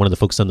talk to one of the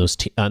folks on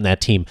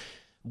that team,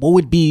 what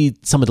would be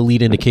some of the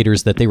lead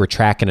indicators that they were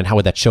tracking, and how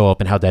would that show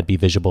up, and how would that be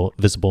visible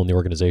in the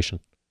organization?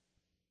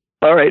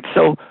 All right,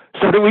 so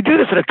we do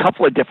this in a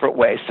couple of different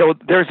ways. So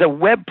there's a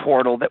web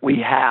portal that we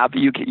have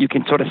you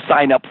can sort of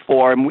sign up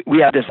for, and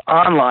we have this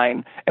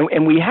online,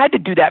 and we had to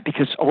do that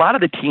because a lot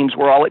of the teams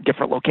were all at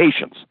different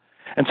locations.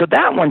 And so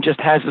that one just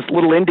has this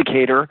little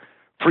indicator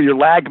for your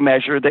lag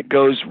measure that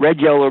goes red,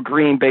 yellow,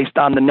 green based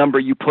on the number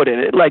you put in.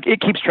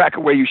 It keeps track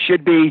of where you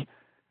should be,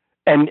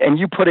 and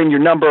you put in your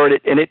number,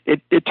 and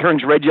it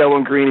turns red, yellow,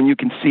 and green, and you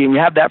can see, and you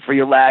have that for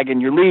your lag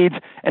and your leads,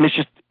 and it's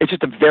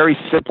just a very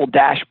simple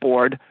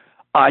dashboard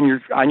on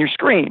your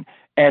screen,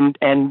 and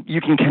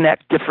you can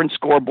connect different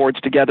scoreboards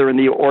together in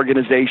the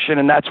organization,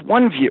 and that's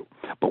one view.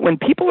 But when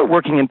people are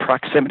working in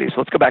proximity, so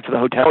let's go back to the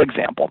hotel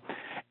example,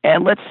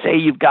 and let's say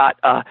you've got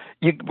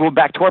you go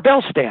back to our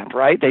bell stand,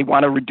 right? They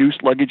want to reduce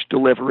luggage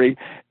delivery,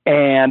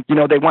 and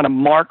they want to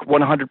mark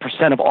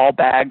 100% of all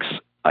bags.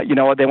 They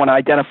want to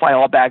identify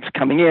all bags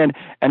coming in,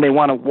 and they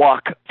want to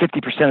walk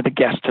 50% of the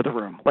guests to the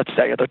room. Let's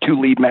say the 2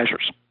 lead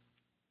measures,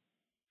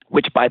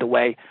 which, by the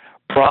way,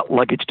 brought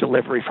luggage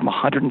delivery from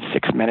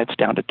 106 minutes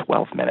down to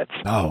 12 minutes.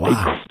 Oh,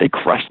 wow. They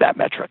crushed that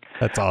metric.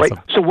 That's awesome.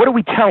 Right? So what do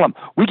we tell them?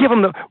 We give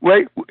them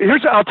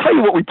I'll tell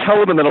you what we tell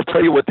them, and then I'll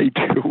tell you what they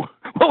do.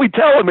 What we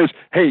tell them is,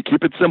 hey,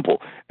 keep it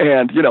simple,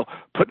 and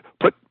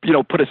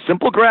put a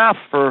simple graph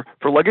for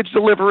luggage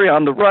delivery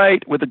on the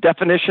right with a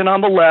definition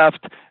on the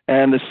left,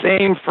 and the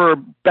same for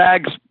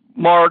bags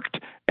marked,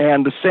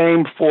 and the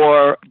same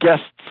for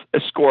guests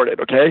escorted.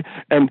 Okay,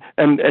 and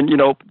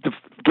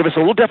give us a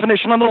little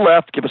definition on the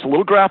left, give us a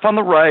little graph on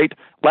the right,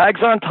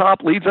 lags on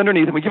top, leads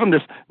underneath, and we give them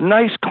this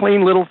nice,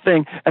 clean little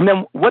thing. And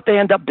then what they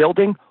end up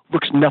building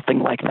looks nothing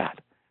like that.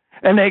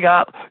 And they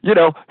got,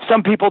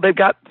 some people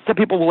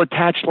will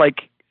attach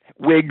like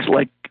wigs,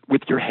 like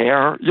with your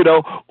hair,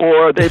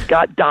 or they've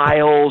got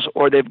dials,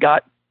 or they've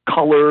got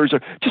colors,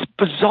 or just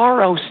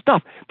bizarro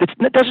stuff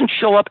that doesn't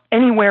show up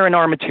anywhere in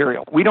our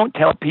material. We don't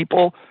tell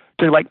people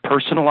to like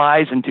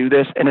personalize and do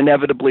this, and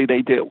inevitably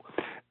they do.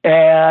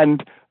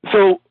 And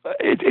so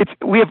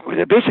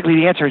basically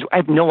the answer is I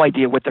have no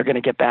idea what they're going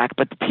to get back,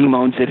 but the team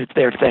owns it. It's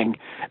their thing.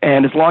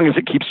 And as long as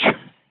it keeps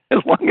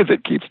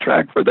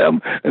track for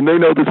them and they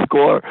know the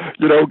score,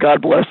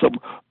 God bless them.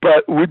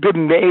 But we've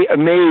been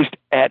amazed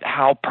at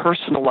how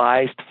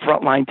personalized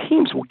frontline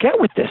teams will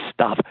get with this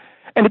stuff.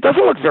 And it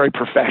doesn't look very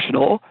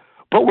professional,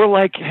 but we're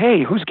like,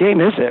 hey, whose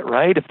game is it,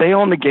 right? If they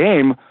own the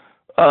game,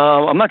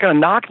 I'm not going to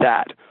knock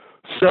that.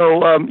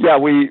 So,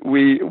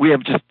 we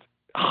have just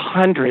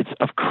hundreds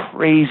of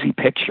crazy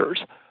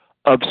pictures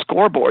of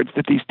scoreboards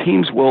that these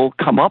teams will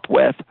come up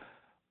with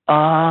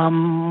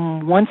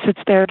once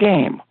it's their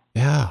game.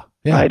 Yeah.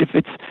 Right. If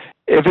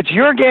it's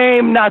your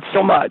game, not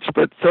so much.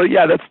 But so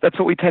that's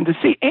what we tend to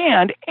see.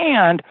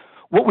 And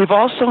what we've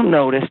also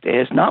noticed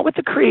is not with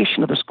the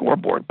creation of the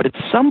scoreboard, but at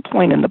some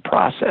point in the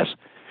process,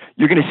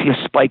 you're going to see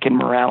a spike in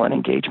morale and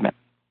engagement.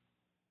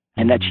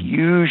 And that's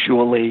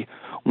usually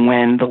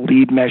when the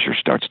lead measure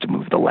starts to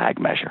move the lag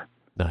measure.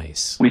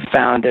 Nice. We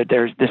found that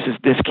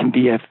this can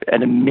be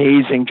an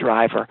amazing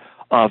driver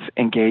of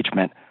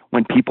engagement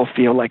when people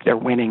feel like they're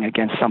winning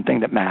against something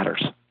that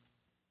matters.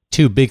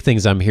 Two big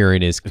things I'm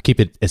hearing is keep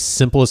it as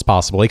simple as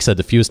possible. Like I said,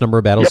 the fewest number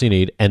of battles you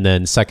need. And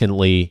then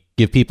secondly,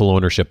 give people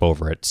ownership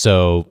over it.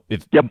 So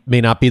it may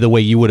not be the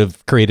way you would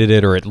have created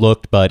it or it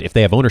looked, but if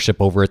they have ownership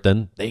over it,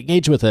 then they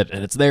engage with it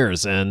and it's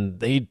theirs and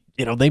they're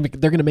going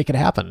to make it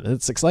happen.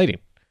 It's exciting.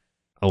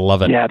 I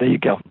love it. Yeah, there you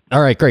go. All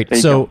right, great.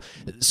 So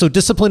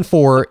Discipline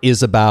 4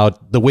 is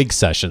about the WIG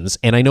sessions,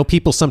 and I know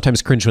people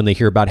sometimes cringe when they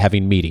hear about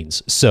having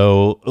meetings.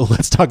 So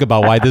let's talk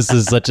about why this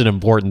is such an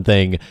important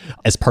thing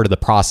as part of the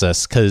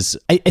process, because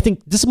I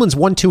think Disciplines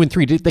 1, 2, and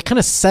 3, they kind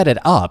of set it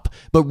up,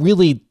 but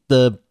really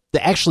the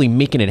actually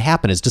making it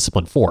happen is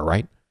Discipline 4,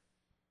 right?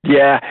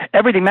 Yeah,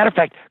 everything. Matter of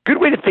fact, good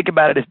way to think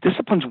about it is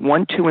Disciplines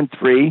 1, 2, and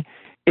 3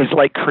 is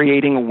like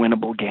creating a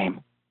winnable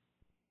game.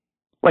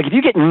 Like if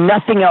you get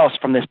nothing else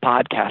from this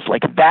podcast,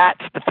 like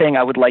that's the thing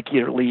I would like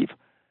you to leave,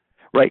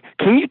 right?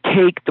 Can you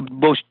take the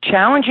most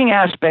challenging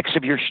aspects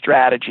of your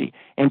strategy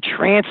and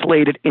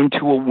translate it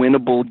into a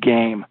winnable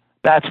game?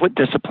 That's what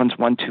Disciplines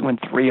 1, 2, and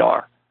 3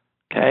 are,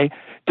 okay?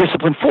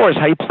 Discipline 4 is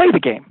how you play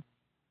the game,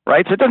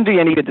 right? So it doesn't do you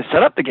any good to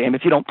set up the game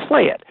if you don't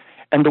play it.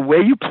 And the way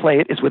you play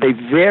it is with a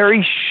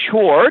very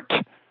short,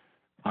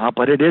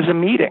 but it is a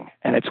meeting,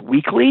 and it's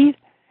weekly.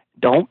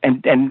 And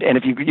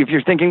if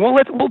you're thinking, well,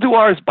 we'll do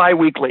ours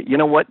bi-weekly, you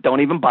know what?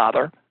 Don't even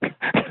bother,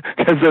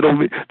 because it'll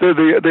be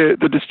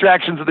the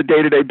distractions of the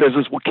day-to-day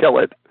business will kill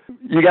it.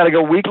 You got to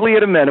go weekly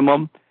at a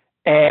minimum,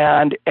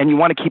 and you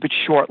want to keep it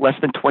short, less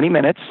than 20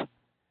 minutes.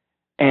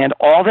 And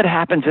all that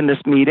happens in this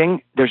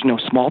meeting, there's no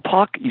small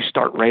talk. You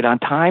start right on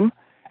time,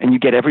 and you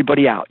get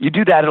everybody out. You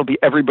do that, it'll be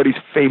everybody's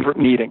favorite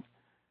meeting,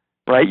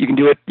 right? You can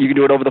do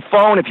it over the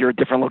phone if you're at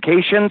different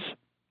locations.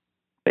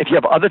 If you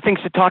have other things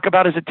to talk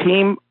about as a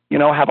team,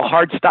 have a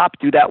hard stop,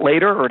 do that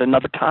later or at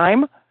another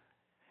time.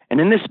 And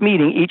in this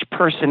meeting, each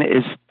person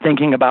is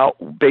thinking about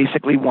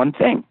basically one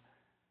thing,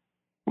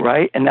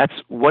 right? And that's,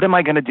 what am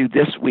I going to do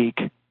this week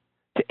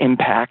to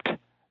impact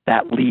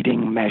that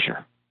leading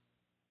measure?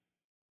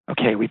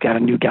 Okay, we've got a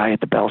new guy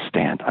at the bell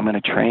stand. I'm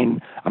going to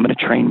train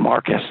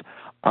Marcus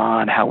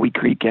on how we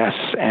greet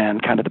guests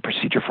and kind of the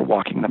procedure for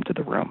walking them to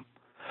the room.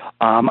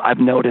 I've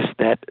noticed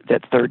that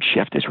third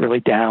shift is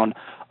really down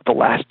the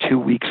last 2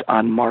 weeks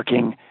on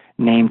marking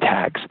name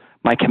tags.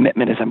 My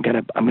commitment is I'm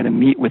going to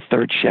meet with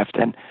third shift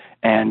and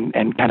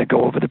kind of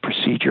go over the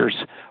procedures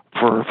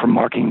for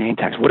marking name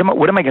tags. What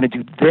am I going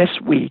to do this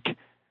week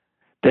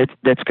that's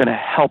going to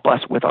help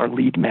us with our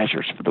lead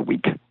measures for the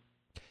week?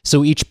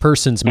 So each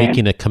person's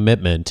making a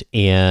commitment,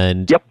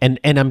 and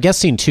I'm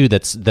guessing too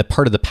that's the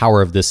part of the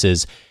power of this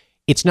is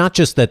it's not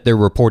just that they're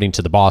reporting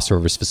to the boss or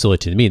whoever's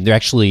facilitating the meeting. They're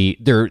actually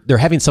they're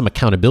having some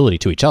accountability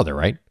to each other,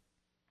 right?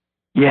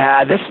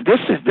 Yeah, this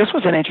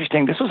was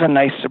a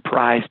nice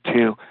surprise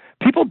too.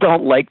 People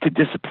don't like to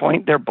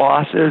disappoint their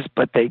bosses,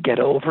 but they get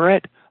over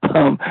it.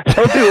 They'll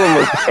do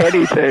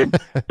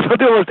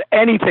almost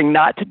anything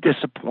not to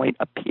disappoint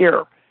a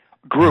peer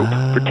group,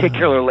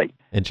 particularly.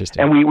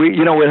 Interesting. And we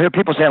hear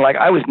people saying like,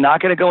 I was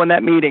not going to go in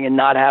that meeting and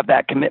not have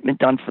that commitment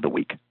done for the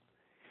week.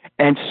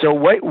 And so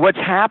what's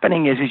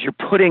happening is you're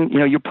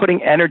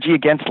putting energy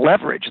against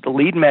leverage. The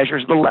lead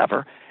measures the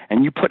lever,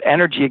 and you put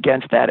energy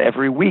against that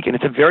every week. And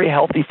it's a very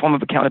healthy form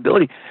of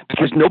accountability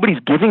because nobody's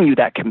giving you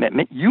that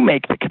commitment. You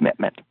make the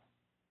commitment.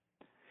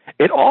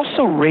 it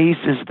also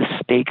raises the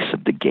stakes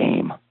of the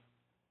game.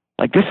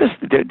 Like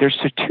there's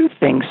two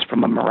things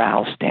from a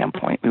morale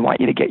standpoint we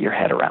want you to get your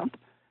head around.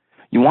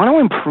 You want to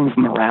improve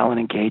morale and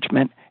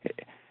engagement,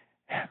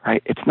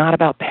 right? It's not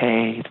about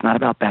pay. It's not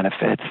about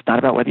benefits. It's not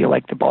about whether you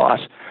like the boss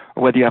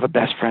or whether you have a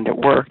best friend at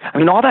work. I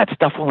mean, all that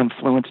stuff will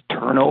influence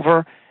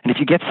turnover. And if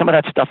you get some of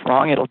that stuff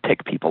wrong, it'll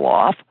tick people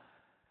off.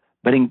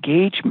 But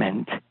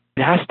engagement,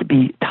 it has to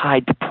be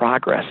tied to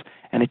progress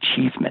and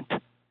achievement,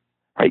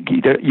 right?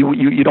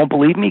 You don't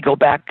believe me? Go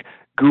back,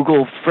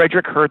 Google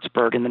Frederick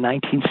Herzberg in the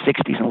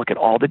 1960s and look at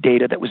all the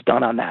data that was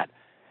done on that.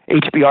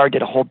 HBR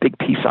did a whole big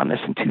piece on this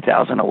in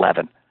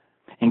 2011.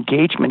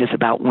 Engagement is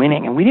about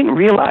winning, and we didn't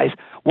realize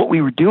what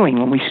we were doing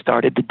when we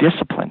started the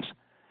disciplines.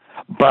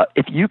 But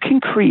if you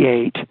can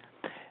create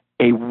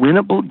a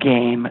winnable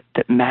game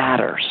that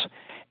matters,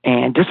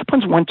 and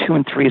disciplines 1, 2,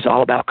 and 3 is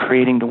all about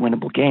creating the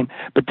winnable game,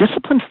 but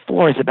discipline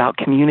 4 is about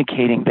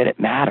communicating that it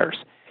matters.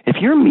 If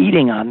you're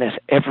meeting on this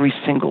every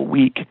single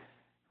week,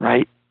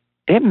 right,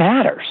 it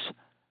matters.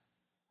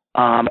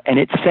 And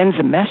it sends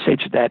a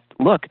message that,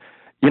 look,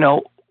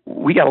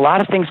 we got a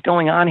lot of things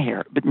going on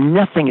here, but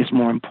nothing is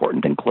more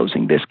important than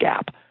closing this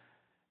gap,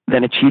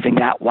 than achieving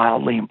that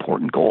wildly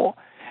important goal.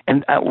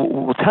 And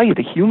we'll tell you,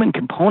 the human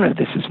component of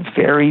this is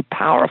very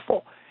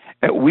powerful.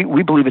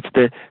 We believe it's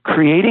the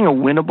creating a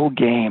winnable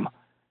game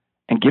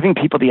and giving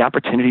people the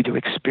opportunity to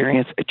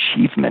experience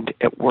achievement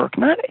at work.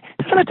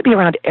 It doesn't have to be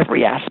around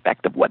every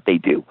aspect of what they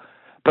do,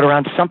 but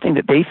around something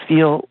that they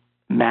feel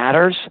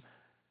matters,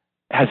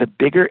 has a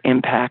bigger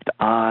impact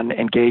on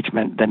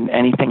engagement than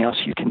anything else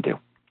you can do.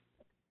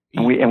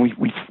 And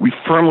we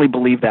firmly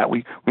believe that.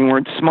 We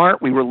weren't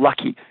smart, we were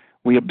lucky.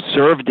 We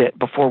observed it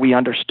before we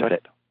understood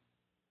it.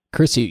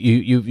 Chris,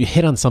 you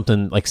hit on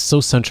something like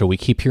so central. We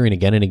keep hearing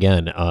again and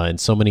again, and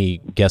so many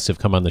guests have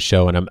come on the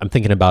show. And I'm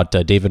thinking about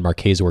David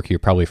Marquet's work you're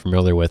probably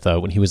familiar with.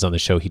 When he was on the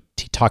show, he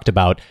talked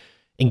about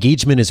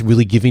engagement is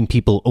really giving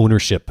people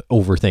ownership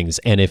over things,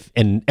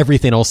 and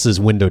everything else is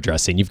window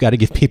dressing. You've got to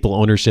give people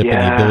ownership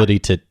and the ability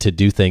to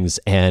do things,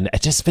 and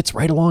it just fits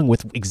right along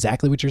with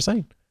exactly what you're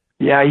saying.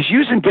 Yeah, he's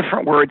using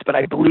different words, but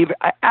I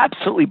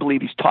absolutely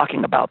believe he's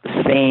talking about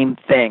the same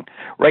thing,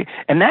 right?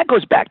 And that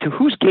goes back to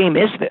whose game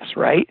is this,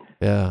 right?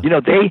 Yeah.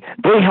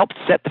 They helped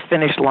set the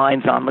finish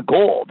lines on the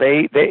goal.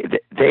 They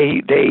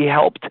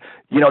helped,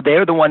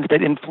 they're the ones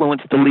that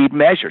influence the lead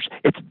measures.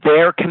 It's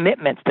their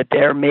commitments that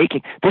they're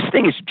making. This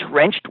thing is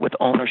drenched with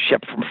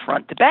ownership from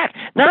front to back,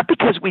 not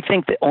because we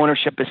think that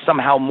ownership is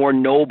somehow more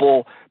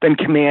noble than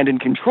command and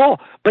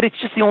control, but it's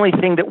just the only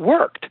thing that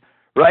worked.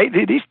 Right?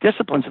 These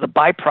disciplines are the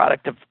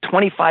byproduct of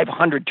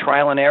 2,500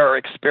 trial and error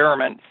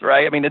experiments,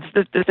 right? I mean,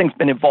 this thing's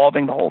been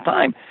evolving the whole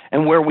time.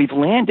 And where we've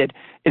landed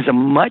is a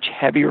much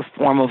heavier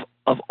form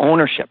of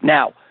ownership.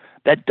 Now,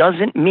 that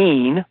doesn't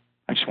mean,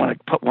 I just want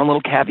to put one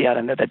little caveat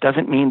in there, that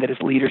doesn't mean that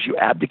as leaders you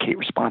abdicate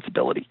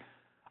responsibility.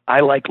 I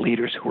like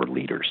leaders who are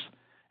leaders.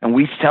 And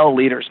we tell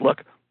leaders,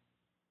 look,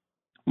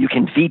 you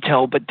can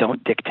veto, but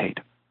don't dictate.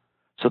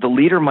 So the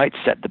leader might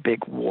set the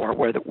big war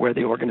where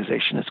the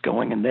organization is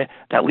going, and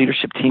that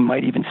leadership team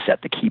might even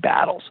set the key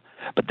battles.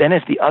 But then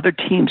as the other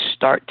teams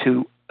start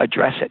to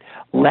address it,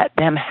 let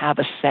them have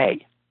a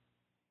say,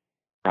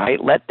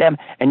 right? Let them,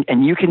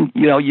 and you can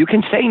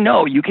say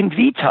no, you can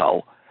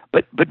veto,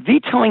 but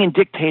vetoing and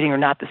dictating are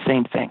not the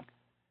same thing,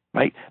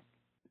 right?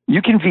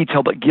 You can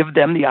veto, but give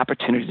them the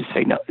opportunity to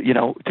say no,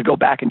 to go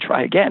back and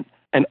try again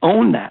and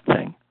own that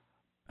thing.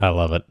 I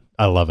love it.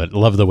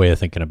 Love the way of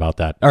thinking about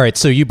that. All right.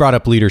 So you brought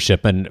up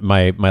leadership, and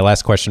my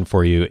last question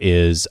for you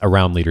is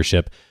around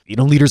leadership.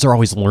 Leaders are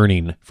always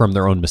learning from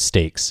their own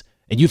mistakes,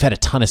 and you've had a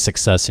ton of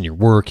success in your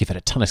work. You've had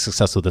a ton of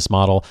success with this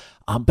model.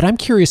 But I'm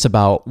curious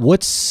about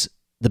what's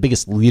the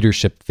biggest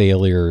leadership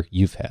failure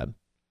you've had?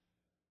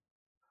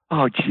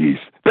 Oh, geez.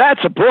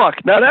 That's a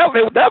book. Now,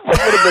 that book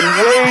would have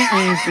been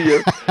way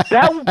easier.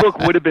 That book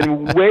would have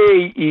been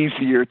way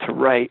easier to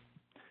write.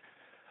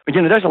 But,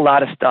 there's a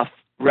lot of stuff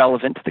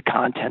relevant to the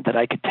content that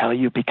I could tell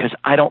you because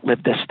I don't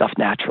live this stuff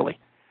naturally.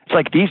 It's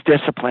like these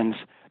disciplines,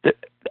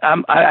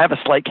 I have a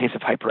slight case of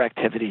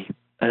hyperactivity,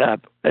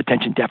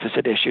 attention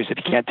deficit issues, if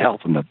you can't tell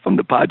from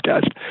the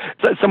podcast.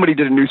 So somebody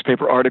did a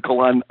newspaper article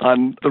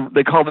on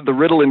they called it The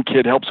Ritalin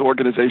Kid Helps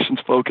Organizations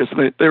Focus,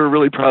 and they were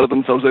really proud of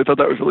themselves. I thought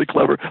that was really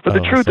clever. But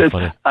the truth is,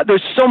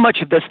 there's so much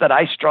of this that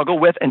I struggle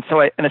with, and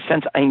so in a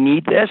sense, I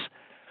need this.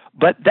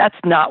 But that's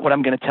not what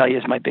I'm going to tell you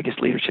is my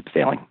biggest leadership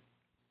failing.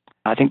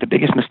 I think the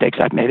biggest mistakes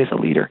I've made as a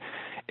leader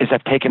is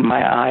I've taken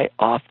my eye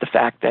off the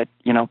fact that,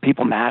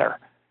 people matter.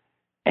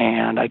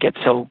 And I get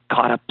so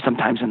caught up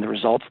sometimes in the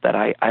results that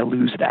I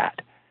lose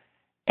that.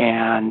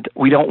 And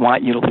we don't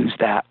want you to lose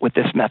that with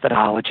this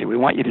methodology. We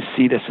want you to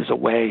see this as a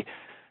way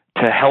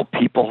to help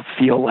people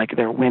feel like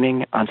they're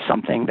winning on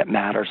something that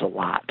matters a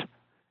lot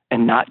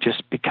and not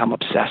just become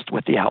obsessed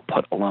with the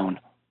output alone.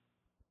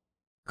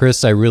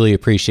 Chris, I really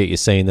appreciate you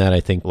saying that. I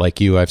think, like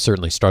you, I've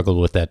certainly struggled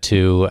with that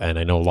too, and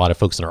I know a lot of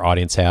folks in our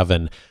audience have.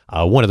 And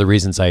one of the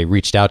reasons I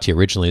reached out to you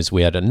originally is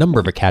we had a number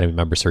of Academy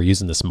members who are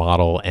using this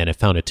model, and I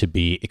found it to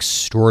be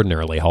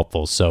extraordinarily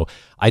helpful. So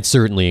I'd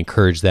certainly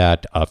encourage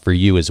that for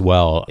you as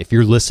well. If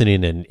you're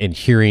listening and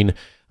hearing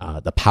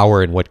the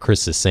power in what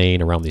Chris is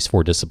saying around these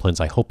 4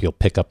 disciplines, I hope you'll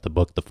pick up the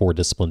book, The 4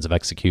 Disciplines of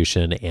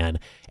Execution, and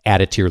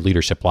add it to your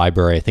leadership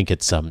library. I think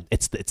it's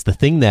the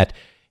thing that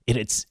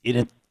it's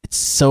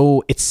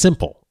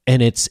simple.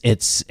 And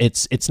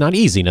it's not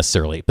easy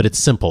necessarily, but it's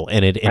simple,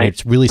 and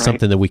it's really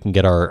something that we can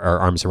get our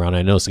arms around.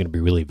 I know it's going to be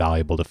really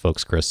valuable to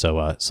folks, Chris.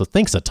 So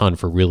thanks a ton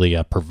for really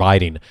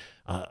providing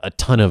a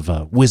ton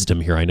of wisdom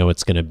here. I know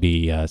it's going to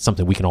be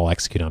something we can all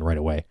execute on right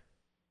away.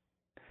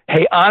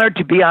 Hey, honored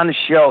to be on the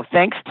show.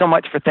 Thanks so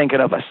much for thinking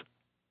of us.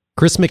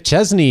 Chris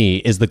McChesney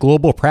is the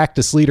Global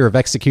Practice Leader of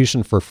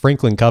Execution for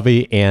Franklin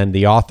Covey and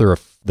the author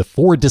of The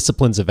 4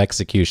 Disciplines of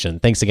Execution.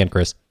 Thanks again,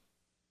 Chris.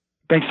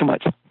 Thanks so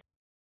much.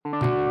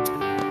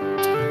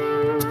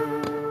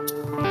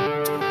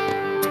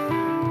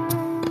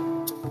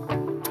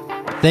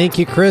 Thank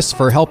you, Chris,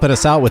 for helping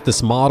us out with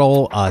this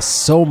model.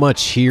 So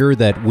much here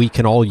that we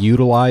can all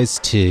utilize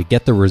to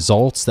get the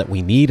results that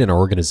we need in our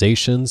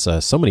organizations.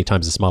 So many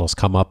times this model's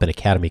come up in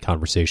Academy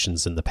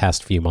conversations in the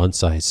past few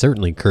months. I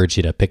certainly encourage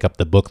you to pick up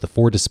the book, The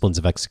 4 Disciplines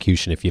of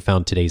Execution, if you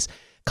found today's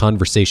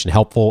conversation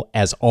helpful.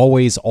 As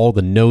always, all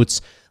the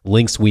notes,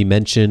 links we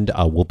mentioned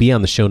will be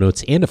on the show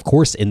notes. And of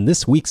course, in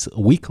this week's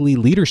weekly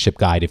leadership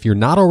guide, if you're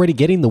not already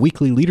getting the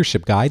weekly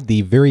leadership guide,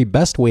 the very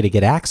best way to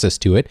get access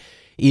to it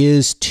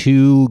is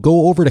to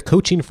go over to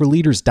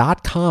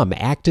coachingforleaders.com,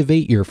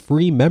 activate your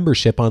free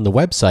membership on the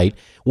website.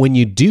 When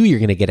you do, you're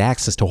going to get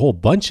access to a whole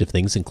bunch of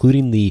things,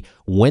 including the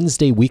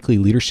Wednesday Weekly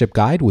Leadership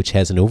Guide, which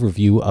has an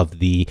overview of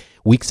the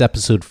week's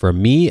episode from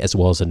me, as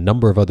well as a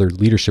number of other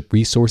leadership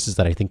resources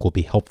that I think will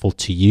be helpful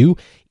to you.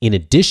 In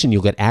addition,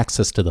 you'll get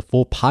access to the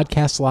full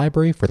podcast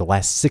library for the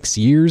last 6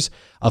 years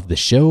of the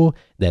show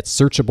that's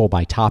searchable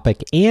by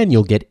topic, and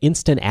you'll get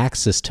instant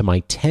access to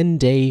my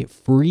 10-day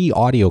free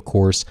audio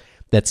course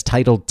that's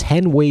titled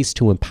 10 Ways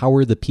to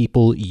Empower the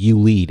People You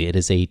Lead. It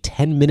is a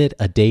 10-minute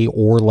a day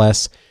or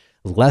less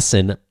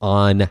lesson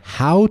on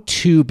how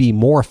to be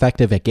more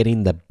effective at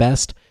getting the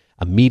best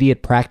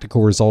immediate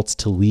practical results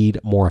to lead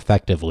more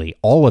effectively.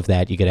 All of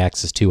that you get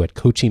access to at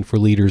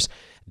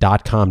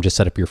coachingforleaders.com. Just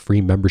set up your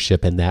free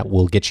membership, and that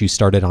will get you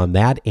started on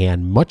that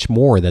and much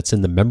more that's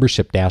in the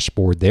membership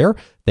dashboard there.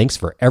 Thanks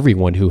for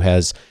everyone who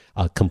has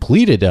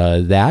completed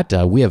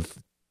that. We have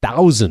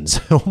thousands,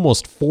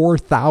 almost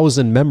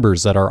 4,000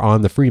 members that are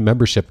on the free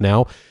membership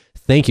now.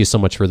 Thank you so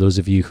much for those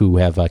of you who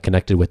have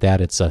connected with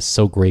that. It's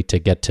so great to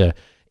get to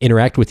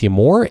interact with you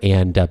more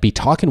and be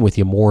talking with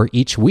you more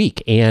each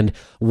week. And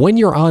when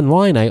you're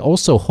online, I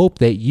also hope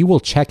that you will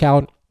check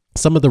out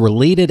some of the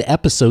related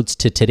episodes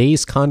to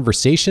today's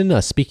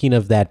conversation. Speaking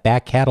of that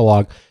back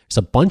catalog, there's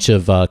a bunch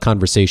of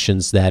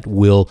conversations that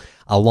will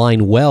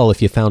align well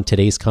if you found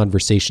today's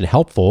conversation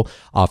helpful.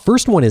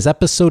 First one is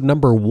episode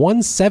number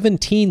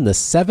 117, The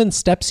 7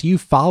 Steps You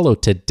Follow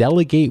to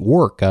Delegate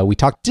Work. We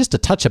talked just a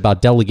touch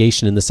about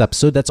delegation in this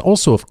episode. That's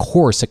also, of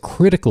course, a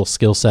critical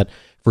skill set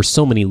for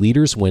so many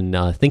leaders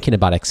when thinking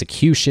about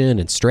execution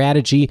and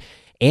strategy.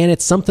 And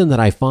it's something that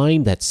I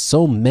find that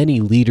so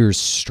many leaders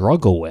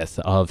struggle with,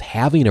 of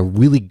having a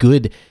really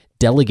good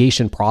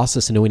delegation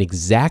process and knowing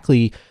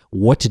exactly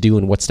what to do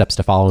and what steps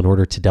to follow in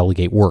order to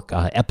delegate work.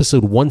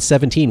 Episode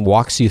 117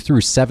 walks you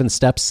through 7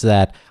 steps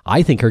that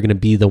I think are going to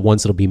be the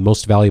ones that will be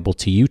most valuable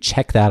to you.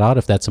 Check that out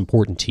if that's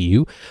important to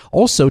you.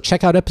 Also,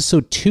 check out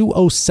episode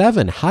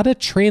 207, How to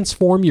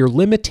Transform Your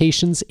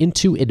Limitations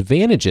into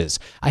Advantages.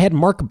 I had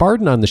Mark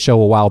Barden on the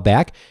show a while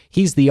back.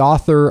 He's the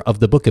author of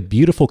the book, A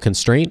Beautiful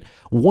Constraint.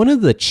 One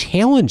of the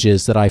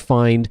challenges that I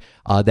find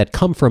that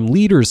come from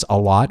leaders a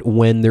lot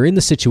when they're in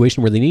the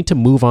situation where they need to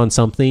move on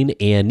something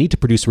and need to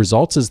produce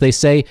results is they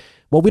say,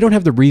 well, we don't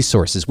have the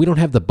resources, we don't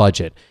have the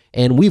budget.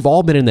 And we've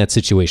all been in that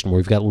situation where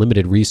we've got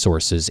limited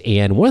resources.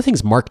 And one of the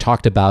things Mark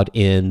talked about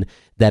in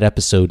that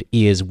episode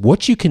is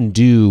what you can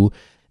do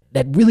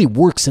that really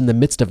works in the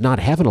midst of not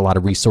having a lot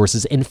of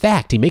resources. In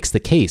fact, he makes the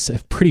case, a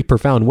pretty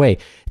profound way,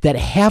 that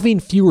having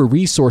fewer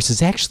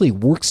resources actually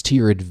works to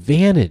your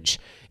advantage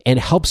and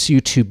helps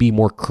you to be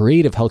more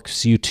creative,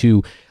 helps you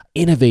to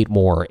innovate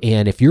more.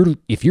 And if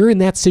you're in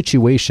that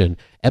situation,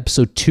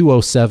 episode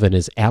 207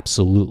 is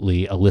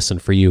absolutely a listen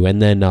for you.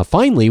 And then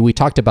finally, we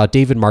talked about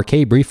David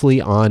Marquet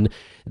briefly on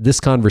this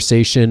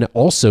conversation.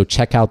 Also,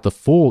 check out the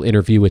full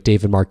interview with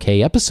David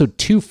Marquet, episode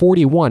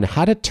 241,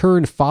 How to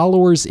Turn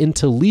Followers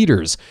into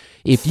Leaders.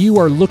 If you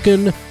are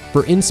looking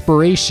for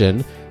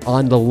inspiration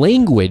on the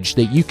language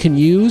that you can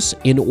use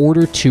in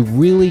order to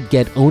really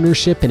get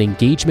ownership and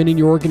engagement in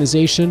your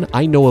organization,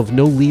 I know of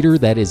no leader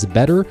that is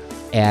better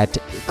at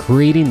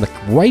creating the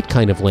right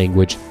kind of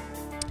language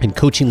and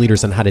coaching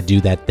leaders on how to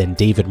do that than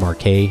David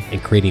Marquet,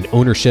 and creating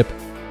ownership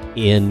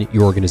in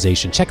your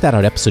organization. Check that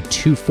out, episode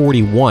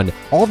 241.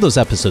 All of those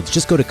episodes,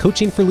 just go to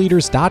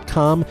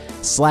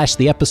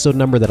coachingforleaders.com/the episode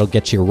number. That'll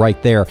get you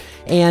right there.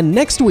 And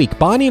next week,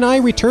 Bonnie and I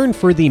return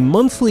for the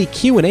monthly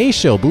Q&A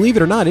show. Believe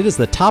it or not, it is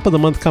the top of the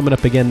month coming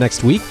up again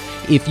next week.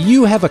 If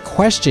you have a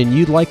question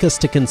you'd like us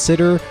to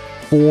consider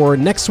for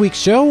next week's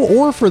show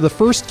or for the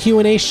first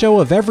Q&A show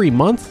of every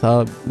month,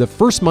 the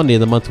first Monday of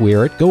the month we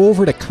air it, go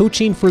over to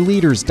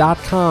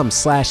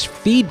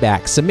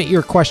coachingforleaders.com/feedback. Submit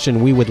your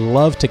question. We would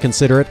love to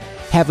consider it.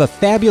 Have a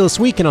fabulous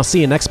week, and I'll see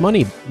you next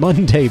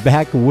Monday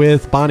back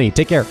with Bonnie.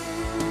 Take care.